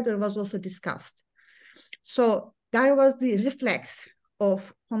along the border was also discussed. So there was the reflex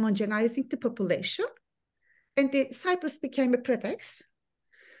of homogenizing the population, and the Cyprus became a pretext.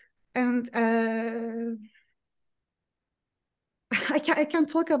 And I can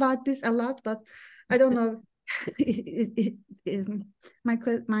talk about this a lot, but I don't know. My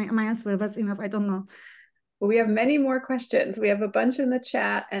answer was enough. I don't know. Well, we have many more questions. We have a bunch in the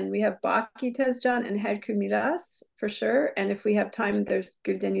chat, and we have Baki Tezcan and Herkumilas for sure. And if we have time, there's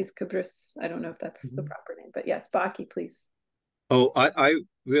Güldeniz Kıbrıs. I don't know if that's the proper name, but yes, Baki, please. Oh, I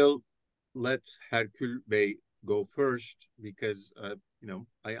will let Herkül Bey go first because you know,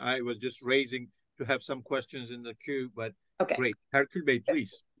 I was just raising to have some questions in the queue, but okay. Great. Herkül Bey,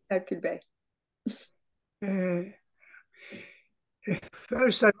 please. Herkül Bey.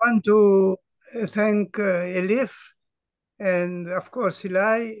 First, I want to thank Elif and, of course,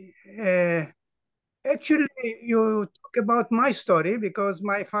 İlay. Actually, you talk about my story because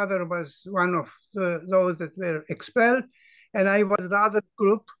my father was one of those that were expelled, and I was the other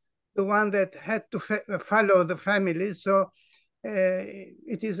group, the one that had to follow the family. So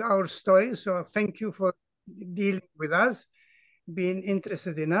it is our story. So thank you for dealing with us, being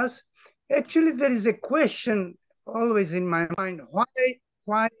interested in us. Actually, there is a question always in my mind.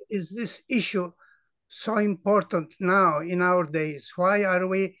 Why is this issue so important now in our days? Why are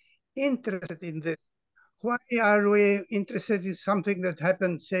we interested in this? Why are we interested in something that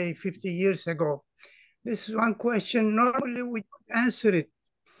happened, say, 50 years ago? This is one question. Normally, we don't answer it.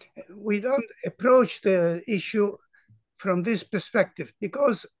 We don't approach the issue from this perspective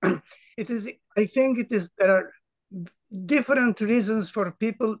because it is, I think it is, there are different reasons for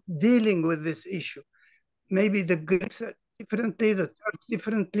people dealing with this issue. Maybe the Greeks differently, the Turks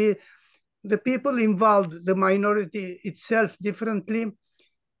differently, the people involved, the minority itself differently.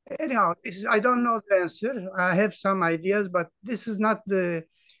 Anyhow, I don't know the answer. I have some ideas, but this is not the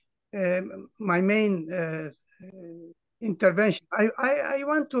my main intervention. I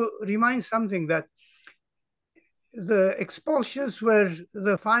want to remind something that the expulsions were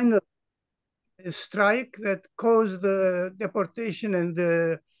the final strike that caused the deportation and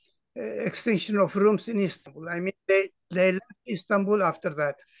the extinction of rooms in Istanbul. I mean, they left Istanbul after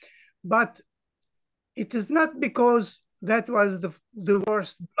that. But it is not because that was the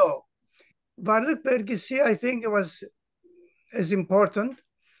worst blow. Varlık Vergisi, I think it was as important.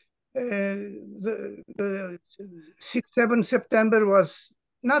 The 6-7 September was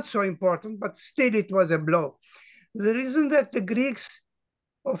not so important, but still it was a blow. The reason that the Greeks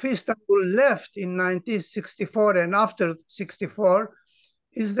of Istanbul left in 1964 and after 64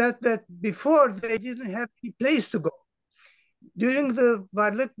 is that before they didn't have any place to go. During the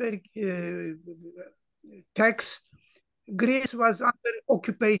Varlık tax, Greece was under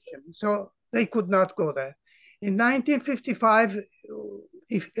occupation, so they could not go there. In 1955,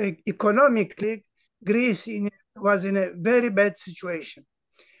 economically, Greece was in a very bad situation.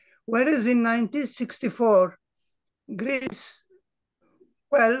 Whereas in 1964, Greece,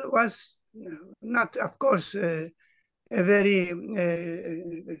 well, was not, of course, a very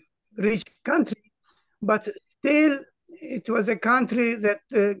rich country, but still it was a country that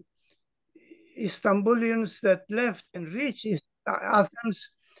Istanbulians that left and reached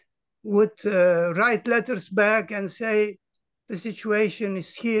Athens would write letters back and say, the situation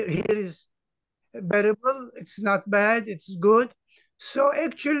is here is bearable, it's not bad, it's good. So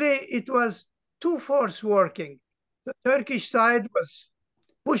actually it was two forces working. The Turkish side was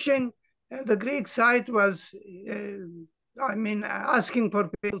pushing, and the Greek side was, asking for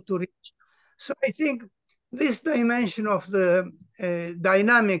people to reach. So I think this dimension of the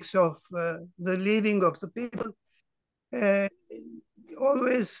dynamics of the living of the people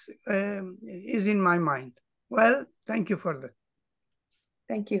always is in my mind. Well, thank you for that.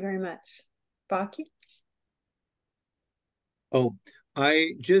 Thank you very much. Baki? Oh,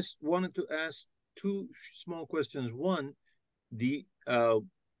 I just wanted to ask two small questions. One, the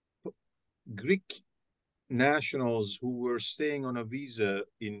Greek nationals who were staying on a visa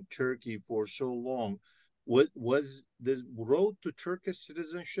in Turkey for so long, was the road to Turkish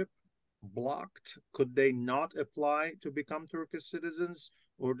citizenship blocked? Could they not apply to become Turkish citizens,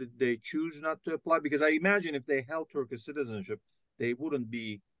 or did they choose not to apply? Because I imagine if they held Turkish citizenship, they wouldn't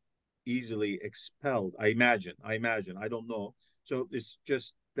be easily expelled. I imagine. I don't know. So it's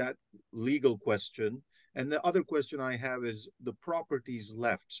just that legal question. And the other question I have is the properties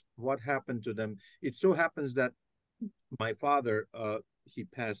left. What happened to them? It so happens that my father, he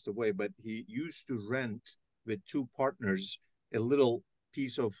passed away, but he used to rent with two partners a little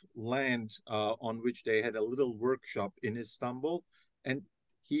piece of land on which they had a little workshop in Istanbul, and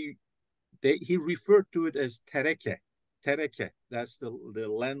he referred to it as tereke. Tereke. That's the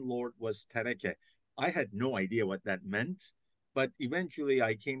landlord was tereke. I had no idea what that meant, but eventually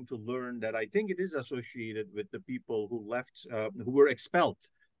I came to learn that I think it is associated with the people who left, who were expelled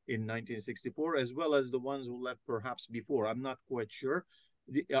in 1964, as well as the ones who left perhaps before. I'm not quite sure.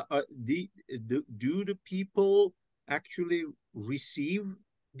 Do the people actually receive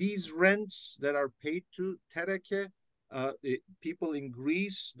these rents that are paid to tereke? People in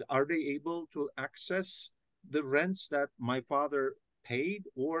Greece, are they able to access the rents that my father paid,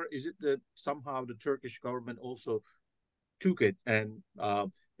 or is it that somehow the Turkish government also took it and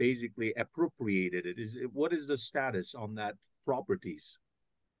basically appropriated it? What is the status on that properties?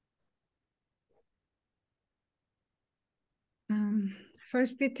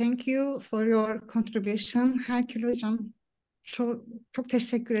 Firstly, thank you for your contribution. Herkül Hocam, çok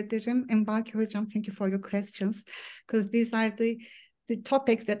teşekkür ederim. And Baki Hocam, thank you for your questions, because these are the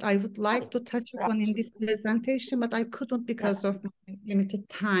topics that I would like to touch upon in this presentation, but I couldn't because of my limited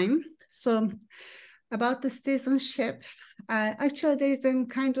time. So about the citizenship, actually there is a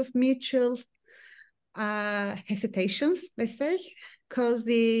kind of mutual hesitations, let's say, because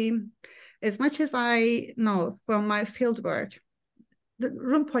as much as I know from my fieldwork, the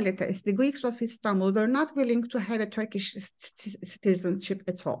Rum polites, the Greeks of Istanbul, were not willing to have a Turkish citizenship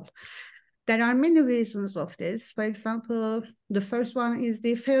at all. There are many reasons of this. For example, the first one is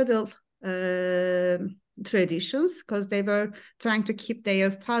the feudal traditions, because they were trying to keep their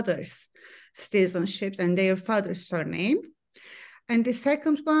father's citizenship and their father's surname. And the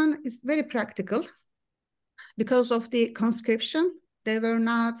second one is very practical. Because of the conscription, they were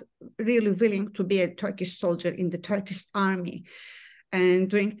not really willing to be a Turkish soldier in the Turkish army. And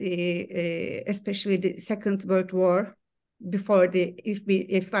during especially the Second World War, before if we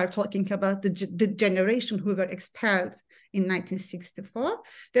are talking about the generation who were expelled in 1964,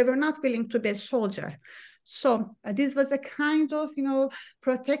 they were not willing to be a soldier. So this was a kind of,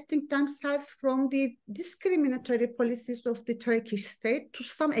 protecting themselves from the discriminatory policies of the Turkish state to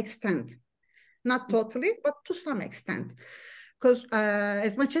some extent. Not totally, but to some extent. Because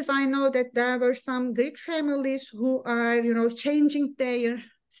as much as I know that there were some Greek families who are, changing their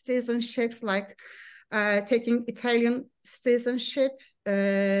citizenships, like taking Italian citizenship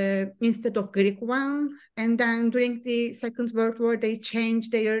instead of Greek one. And then during the Second World War, they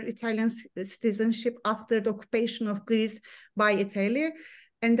changed their Italian citizenship after the occupation of Greece by Italy,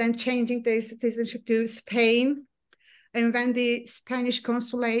 and then changing their citizenship to Spain. And when the Spanish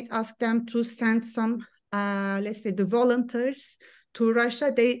consulate asked them to send some, let's say, the volunteers to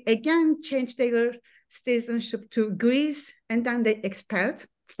Russia, they again changed their citizenship to Greece, and then they expelled,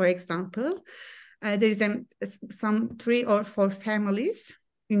 for example. There is some 3 or 4 families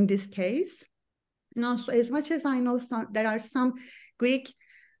in this case. And also, as much as I know, there are some Greeks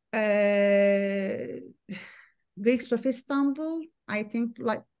of Istanbul, I think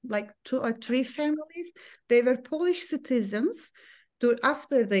like 2 or 3 families. They were Polish citizens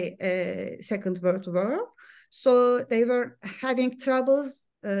after the Second World War. So they were having troubles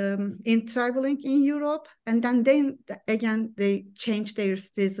in traveling in Europe, and then again they changed their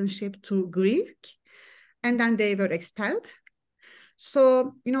citizenship to Greek, and then they were expelled.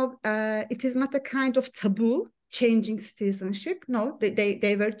 So it is not a kind of taboo changing citizenship. No,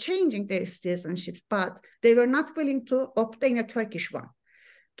 they were changing their citizenship, but they were not willing to obtain a Turkish one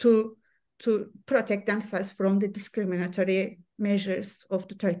to protect themselves from the discriminatory measures of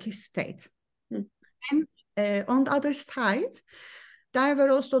the Turkish state. And on the other side, there were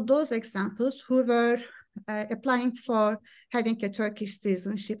also those examples who were applying for having a Turkish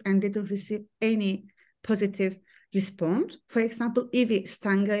citizenship and didn't receive any positive response. For example, Ivi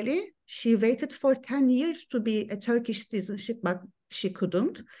Stangali, she waited for 10 years to be a Turkish citizenship, but she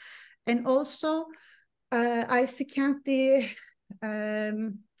couldn't. And also, I scanned the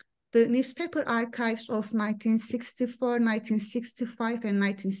newspaper archives of 1964, 1965, and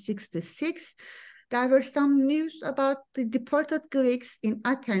 1966. there were some news about the deported Greeks in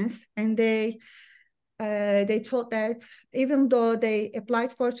Athens, and they told that even though they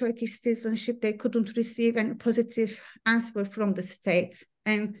applied for Turkish citizenship, they couldn't receive any positive answer from the state,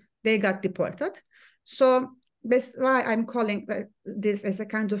 and they got deported. So that's why I'm calling this as a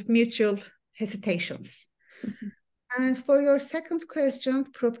kind of mutual hesitations. Mm-hmm. And for your second question,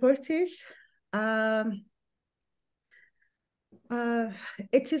 properties,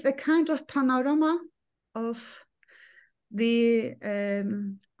 it is a kind of panorama of the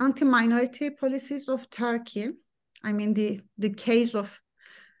anti-minority policies of Turkey. I mean, the case of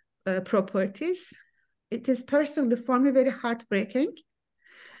properties. It is personally for me very heartbreaking,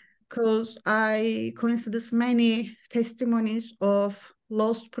 because I consider many testimonies of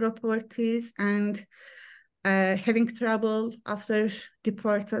lost properties and having trouble after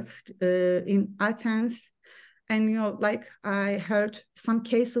deported in Athens. And, you know, like I heard some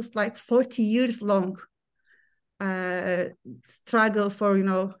cases like 40 years long struggle for, you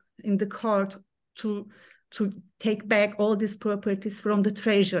know, in the court to take back all these properties from the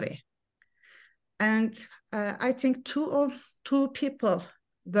treasury. And I think two people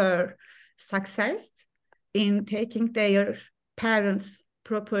were successful in taking their parents'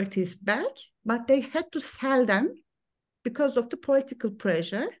 properties back, but they had to sell them because of the political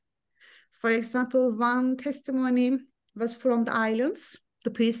pressure. For example, one testimony was from the islands,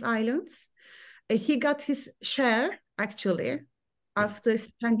 the Priest Islands. He got his share, actually, after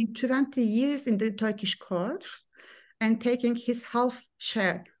spending 20 years in the Turkish courts and taking his half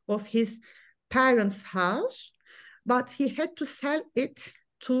share of his parents' house, but he had to sell it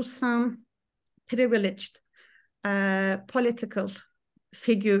to some privileged political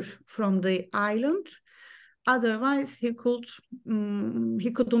figure from the island. Otherwise, he couldn't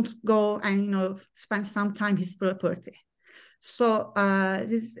go and, you know, spend some time his property. So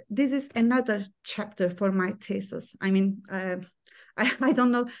this is another chapter for my thesis. I mean, I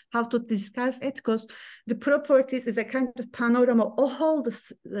don't know how to discuss it, because the properties is a kind of panorama of all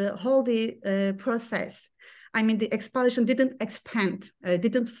the process. I mean, the expulsion didn't expand,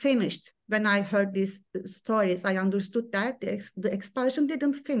 didn't finish. When I heard these stories, I understood that the expulsion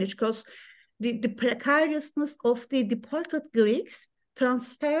didn't finish, because the precariousness of the deported Greeks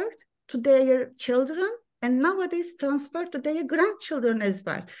transferred to their children, and nowadays transferred to their grandchildren as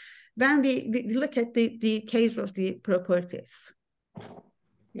well, when we look at the case of the properties.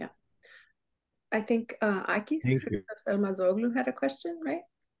 Yeah. I think Akis Elmazoglu had a question, right?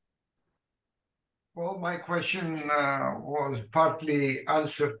 Well, my question was partly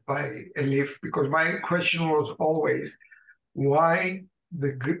answered by Elif, because my question was always why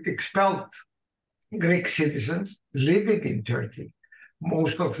the expelled Greek citizens living in Turkey,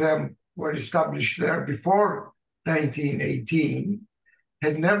 most of them were established there before 1918,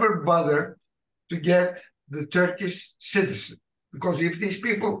 had never bothered to get the Turkish citizen. Because if these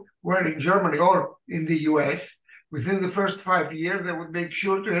people were in Germany or in the US, within the first 5 years, they would make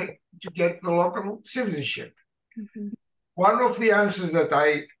sure to get the local citizenship. Mm-hmm. One of the answers that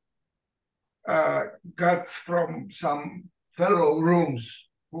I got from some fellow rooms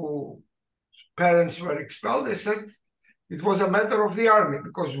whose parents were expelled, they said it was a matter of the army,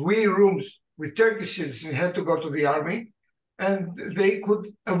 because we rooms with Turkish citizens had to go to the army, and they could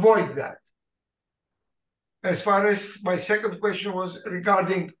avoid that. As far as my second question was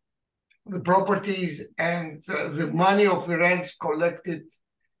regarding the properties and the money of the rents collected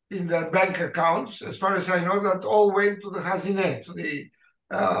in their bank accounts, as far as I know, that all went to the Hazine, to the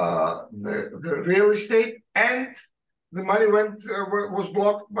real estate, and the money was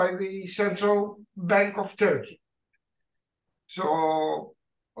blocked by the Central Bank of Turkey. So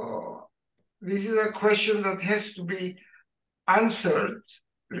this is a question that has to be answered,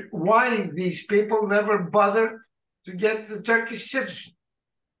 why these people never bothered to get the Turkish citizen.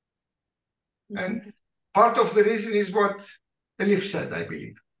 Mm-hmm. And part of the reason is what Elif said, I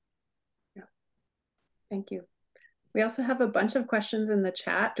believe. Yeah. Thank you. We also have a bunch of questions in the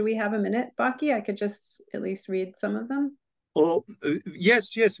chat. Do we have a minute, Baki? I could just at least read some of them. Oh,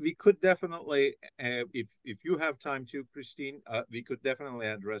 yes, we could definitely, if you have time to, Christine, we could definitely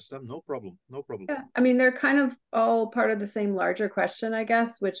address them. No problem. Yeah, I mean, they're kind of all part of the same larger question, I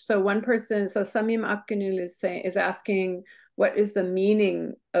guess, so one person, so Samim Akgünül is asking, what is the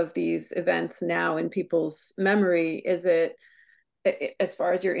meaning of these events now in people's memory? Is it, as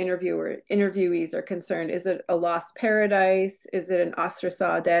far as your interviewees are concerned, is it a lost paradise? Is it an Asr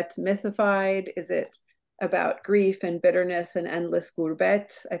Saadet mythified? Is it about grief and bitterness and endless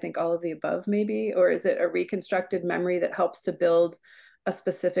gurbet? I think all of the above, maybe. Or is it a reconstructed memory that helps to build a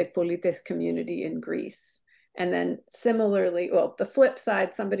specific politis community in Greece? And then similarly, well, the flip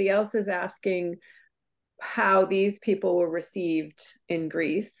side, somebody else is asking, how these people were received in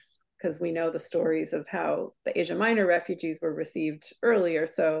Greece, because we know the stories of how the Asia Minor refugees were received earlier.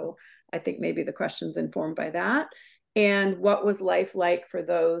 So I think maybe the question's informed by that. And what was life like for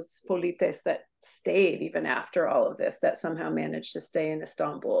those polites that stayed even after all of this, that somehow managed to stay in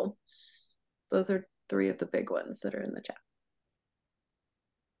Istanbul? Those are three of the big ones that are in the chat.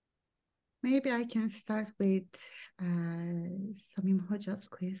 Maybe I can start with Samim Hoca's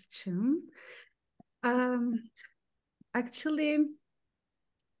question. Actually,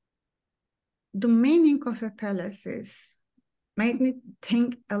 the meaning of Apelasis made me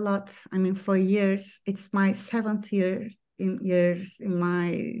think a lot. I mean, for years, it's my 7th year in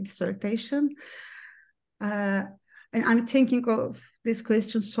my dissertation. And I'm thinking of this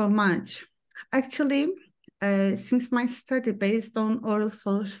question so much. Actually, since my study based on oral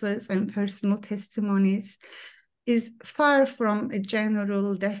sources and personal testimonies is far from a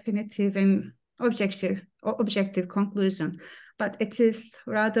general, definitive, and objective conclusion, but it is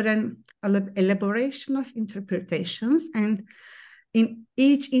rather an elaboration of interpretations. And in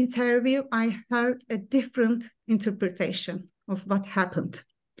each interview, I heard a different interpretation of what happened.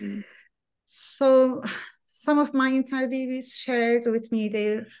 So some of my interviewees shared with me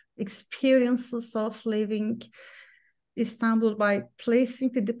their experiences of living Istanbul by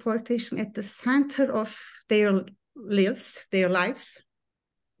placing the deportation at the center of their lives.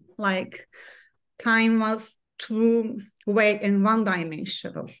 Like time was two-way and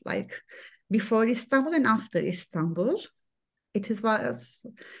one-dimensional, like before Istanbul and after Istanbul. It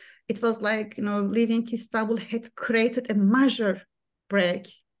was like, you know, leaving Istanbul had created a major break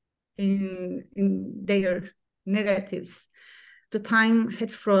in their narratives. The time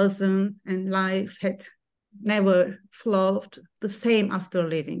had frozen and life had never flowed the same after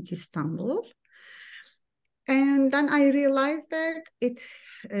leaving Istanbul. And then I realized that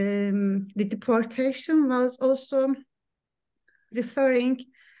the deportation was also referring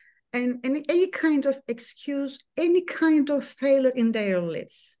and any kind of excuse, any kind of failure in their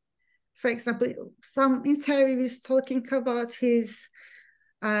lives. For example, some interviews talking about his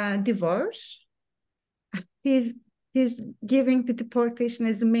divorce. He's giving the deportation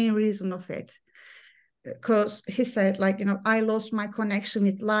as the main reason of it. Because he said, like, you know, I lost my connection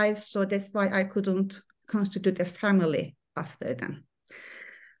with life, so that's why I couldn't constitute a family after them.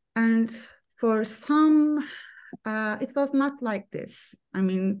 And for some, it was not like this. I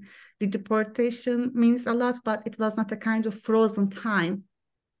mean, the deportation means a lot, but it was not a kind of frozen time.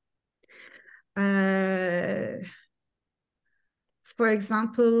 For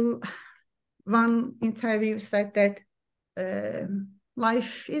example, one interview said that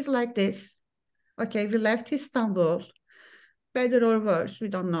life is like this. Okay, we left Istanbul, better or worse, we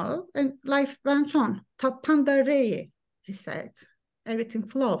don't know. And life went on. Tapanda rei, he said. Everything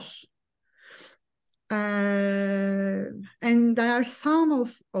flows. And there are some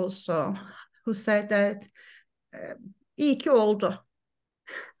of also who said that iyi ki oldu.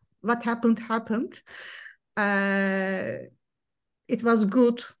 What happened, happened. It was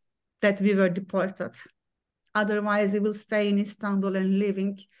good that we were deported. Otherwise, we will stay in Istanbul and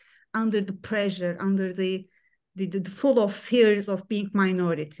living under the pressure, under the full of fears of being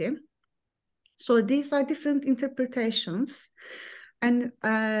minority. So these are different interpretations. And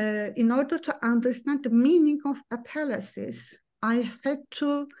in order to understand the meaning of Apelasis, I had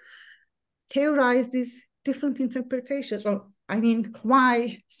to theorize these different interpretations. Or, I mean,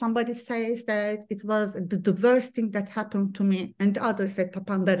 why somebody says that it was the worst thing that happened to me, and the other said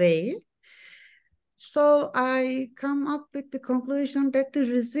Tapanda rei. So I come up with the conclusion that the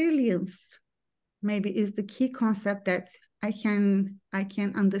resilience maybe is the key concept that I can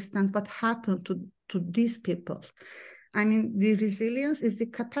understand what happened to these people. I mean, the resilience is the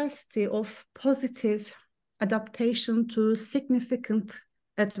capacity of positive adaptation to significant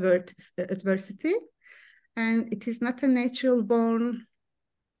adversity. And it is not a natural born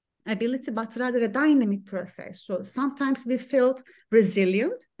ability, but rather a dynamic process. So sometimes we feel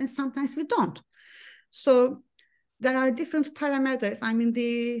resilient and sometimes we don't. So there are different parameters. I mean,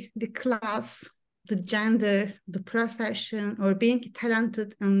 the class, the gender, the profession, or being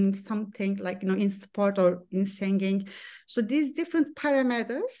talented in something like, you know, in sport or in singing. So these different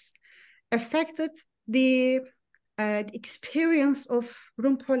parameters affected the experience of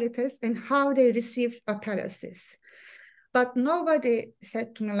room polites and how they received Apelasis. But nobody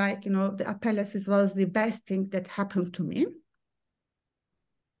said to me, like, you know, the Apelasis was the best thing that happened to me.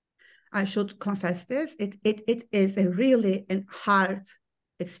 I should confess this. It is a really hard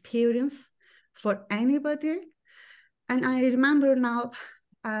experience for anybody. And I remember now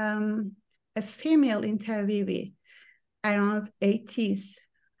a female interviewee around 80s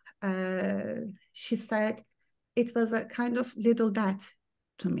she said, it was a kind of little death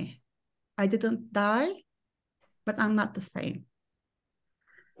to me. I didn't die, but I'm not the same.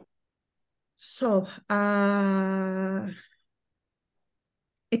 So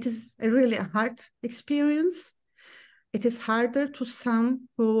it is really a hard experience. It is harder to some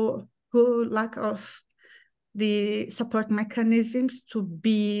who lack of the support mechanisms to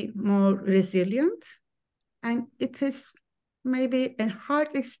be more resilient. And it is maybe a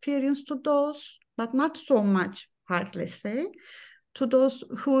hard experience to those, but not so much hard, let's say, to those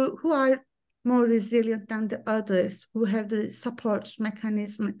who are more resilient than the others, who have the support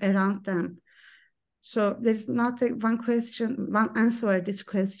mechanism around them. So there's not one answer to this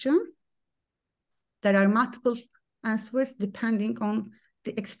question. There are multiple answers depending on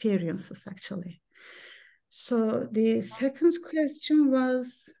the experiences, actually. So the second question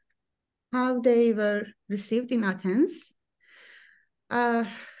was how they were received in Athens.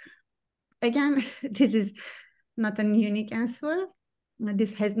 Again, this is not a unique answer.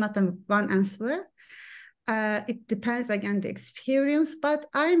 This has not one answer. It depends, again, the experience, but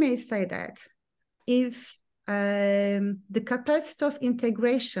I may say that if the capacity of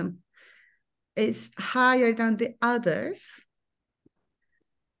integration is higher than the others,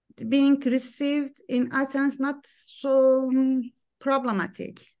 being received in Athens not so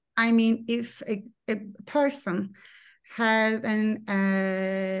problematic. I mean, if a person have an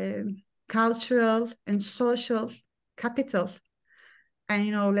cultural and social capital,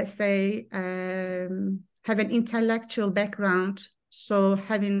 and let's say have an intellectual background, so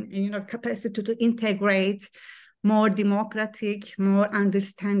having capacity to integrate more democratic, more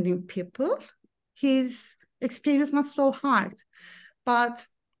understanding people, his experience not so hard. But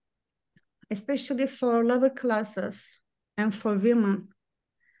especially for lower classes and for women,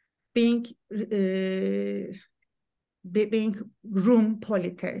 being room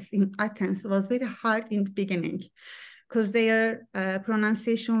polites in Athens was very hard in the beginning because their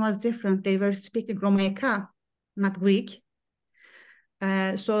pronunciation was different. They were speaking Romaika, not Greek.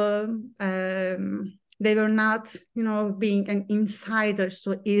 So they were not, being an insider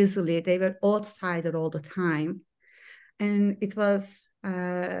so easily. They were outsider all the time. And it was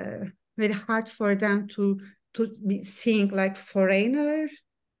very hard for them to be seen like foreigner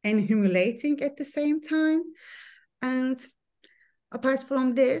and humiliating at the same time. And apart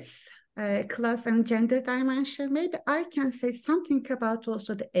from this, class and gender dimension, maybe I can say something about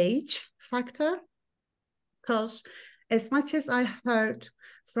also the age factor, because as much as I heard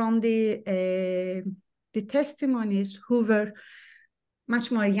from the testimonies who were much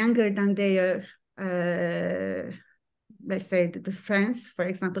more younger than their, let's say, the friends, for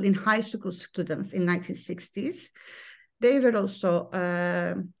example, in high school students in 1960s, they were also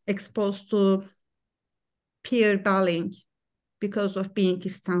exposed to peer bullying because of being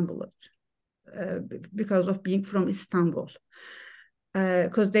Istanbul, because of being from Istanbul,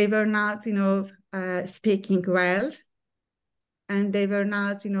 because they were not, speaking well, and they were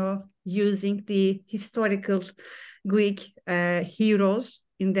not, using the historical Greek heroes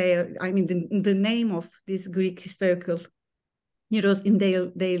in their, the name of these Greek historical heroes in their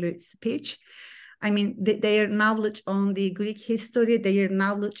daily speech. Their knowledge on the Greek history, their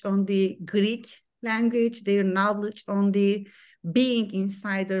knowledge on the Greek language, their knowledge on the being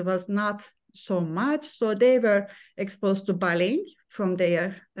insider was not so much. So they were exposed to bullying from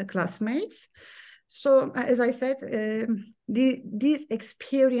their classmates. So as I said, these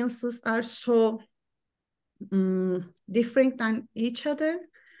experiences are so different than each other,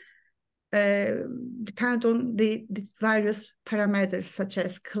 depend on the various parameters such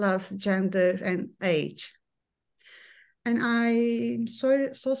as class, gender, and age. And I'm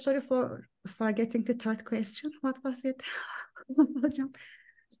so sorry for forgetting the third question. What was it?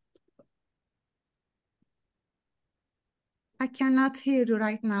 I cannot hear you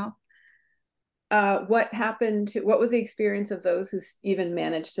right now. What was the experience of those who even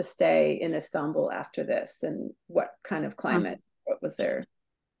managed to stay in Istanbul after this, and what kind of climate, what was there?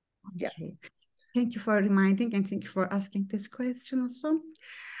 Okay. Yeah. Thank you for reminding, and thank you for asking this question also.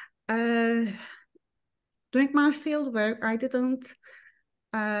 During my field work, I didn't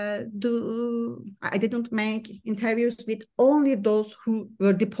make interviews with only those who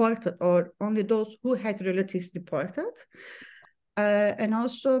were deported or only those who had relatives deported, and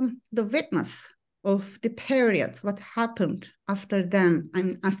also the witness of the period, what happened after them,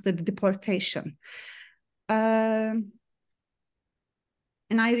 after the deportation. And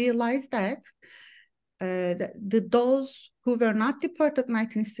I realized that those who were not deported in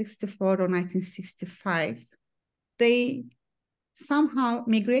 1964 or 1965, they somehow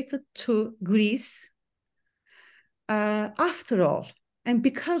migrated to Greece after all, and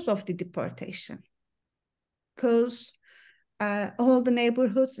because of the deportation. Because all the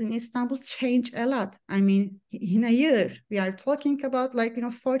neighborhoods in Istanbul change a lot. I mean, in a year, we are talking about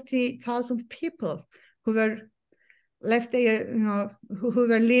 40,000 people who were left their, who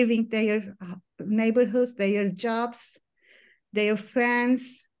were leaving their neighborhoods, their jobs, their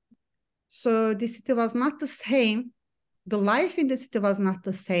friends. So the city was not the same. The life in the city was not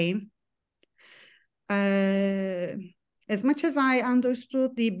the same. As much as I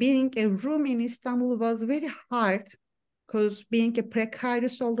understood, being a room in Istanbul was very hard, because being a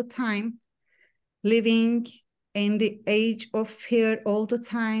precarious all the time, living in the age of fear all the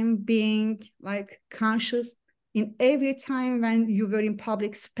time, being conscious in every time when you were in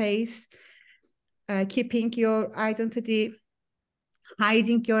public space, keeping your identity,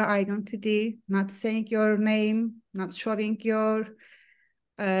 hiding your identity, not saying your name, not showing your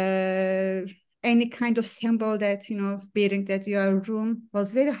any kind of symbol that, bearing that you are room,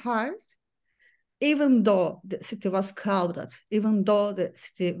 was very hard. Even though the city was crowded, even though the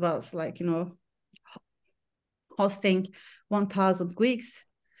city was hosting 1,000 Greeks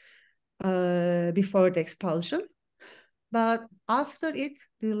before the expulsion. But after it,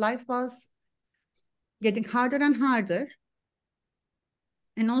 the life was getting harder and harder.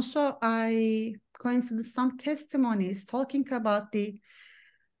 And also I coincided some testimonies talking about the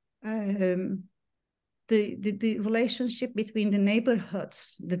relationship between the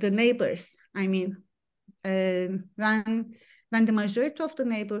neighborhoods, the neighbors. I mean, when the majority of the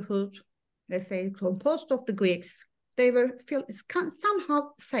neighborhood, let's say composed of the Greeks, they feel somehow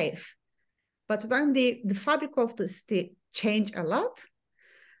safe. But when the fabric of the city changed a lot,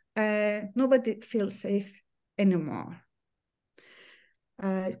 nobody feels safe anymore.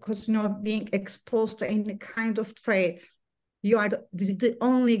 Because being exposed to any kind of threat, you are the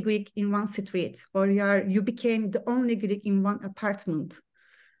only Greek in one street, or you became the only Greek in one apartment.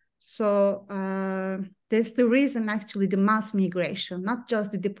 So that's the reason, actually, the mass migration, not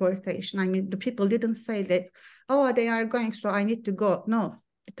just the deportation. I mean, the people didn't say that, oh, they are going, so I need to go. No,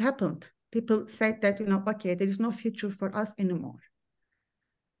 it happened. People said that, okay, there is no future for us anymore.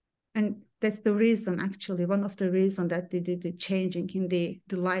 And that's the reason, actually, one of the reasons that the changing in the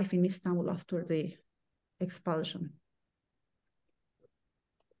life in Istanbul after the expulsion.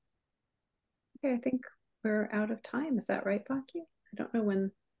 Okay, I think we're out of time. Is that right, Baki? I don't know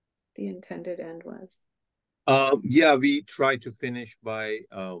when the intended end was. Yeah, we try to finish by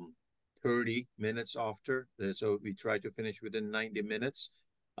 30 minutes after. So we try to finish within 90 minutes.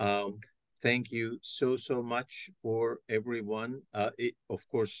 Thank you so much for everyone. Of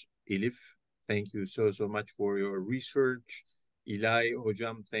course, Elif, thank you so much for your research. İlay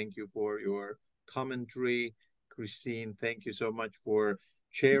Hocam, thank you for your commentary. Christine, thank you so much for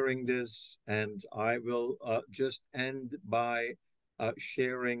sharing this. And I will just end by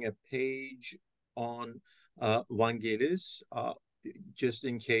sharing a page on Vangelis, just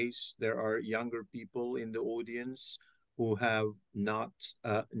in case there are younger people in the audience who have not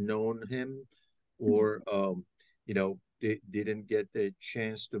known him, or they didn't get the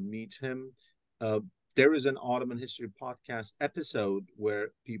chance to meet him. There is an Ottoman History podcast episode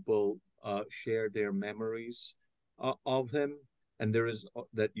where people share their memories of him, and there is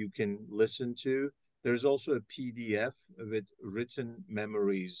that you can listen to. There's also a PDF with written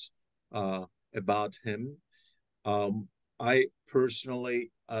memories about him. I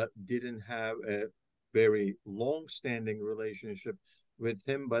personally didn't have a very long-standing relationship with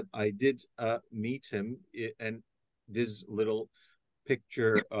him, but I did meet him, and this little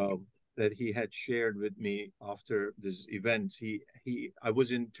picture that he had shared with me after this event. I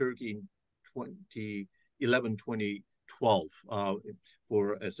was in Turkey in 2011, 2012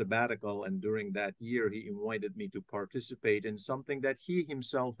 for a sabbatical, and during that year he invited me to participate in something that he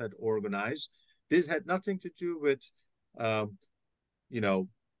himself had organized. This had nothing to do with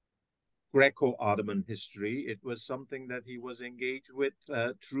Greco-Ottoman history. It was something that he was engaged with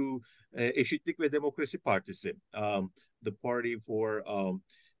through Eşitlik ve Demokrasi Partisi, the party for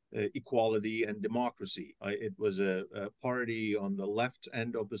equality and democracy. It was a party on the left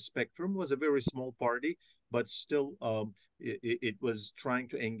end of the spectrum. It was a very small party, but still it was trying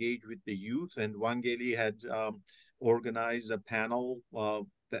to engage with the youth. And Vangelis had organized a panel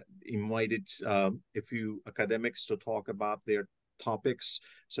that invited a few academics to talk about their topics.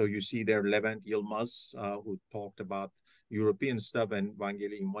 So you see there Levent Yilmaz, who talked about European stuff, and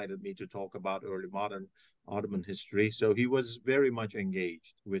Vangelis invited me to talk about early modern Ottoman history. So he was very much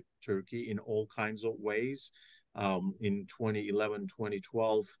engaged with Turkey in all kinds of ways. In 2011,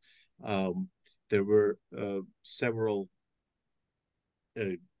 2012, there were several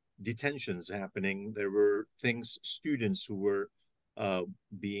detentions happening. There were students who were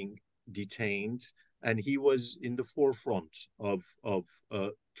being detained, and he was in the forefront of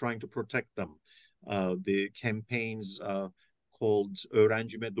trying to protect them. The campaigns called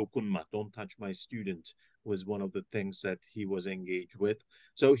 "Öğrencime dokunma," "Don't touch my student," was one of the things that he was engaged with.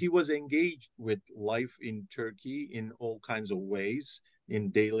 So he was engaged with life in Turkey in all kinds of ways, in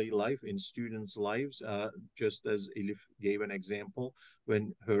daily life, in students' lives, just as Elif gave an example.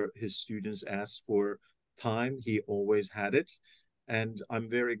 When his students asked for time, he always had it. And I'm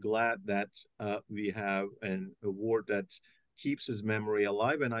very glad that we have an award that keeps his memory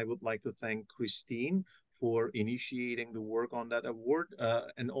alive. And I would like to thank Christine for initiating the work on that award,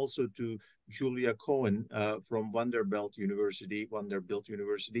 and also to Julia Cohen from Vanderbilt University,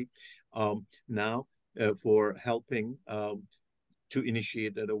 now for helping to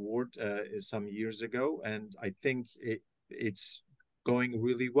initiate that award some years ago. And I think it's going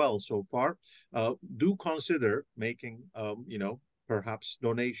really well so far. Do consider making, perhaps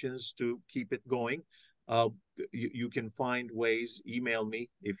donations to keep it going. You can find ways, email me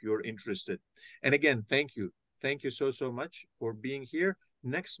if you're interested. And again, thank you. Thank you so much for being here.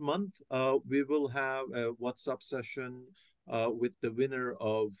 Next month, we will have a WhatsApp session with the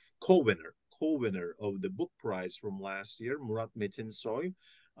co-winner of the book prize from last year, Murat Metinsoy.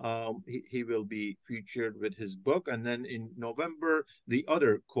 He will be featured with his book. And then in November, the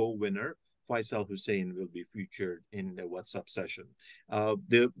other co-winner, Faisal Hussein, will be featured in the WhatsApp session.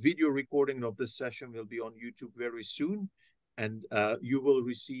 The video recording of this session will be on YouTube very soon, and you will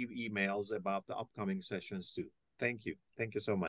receive emails about the upcoming sessions too. Thank you. Thank you so much.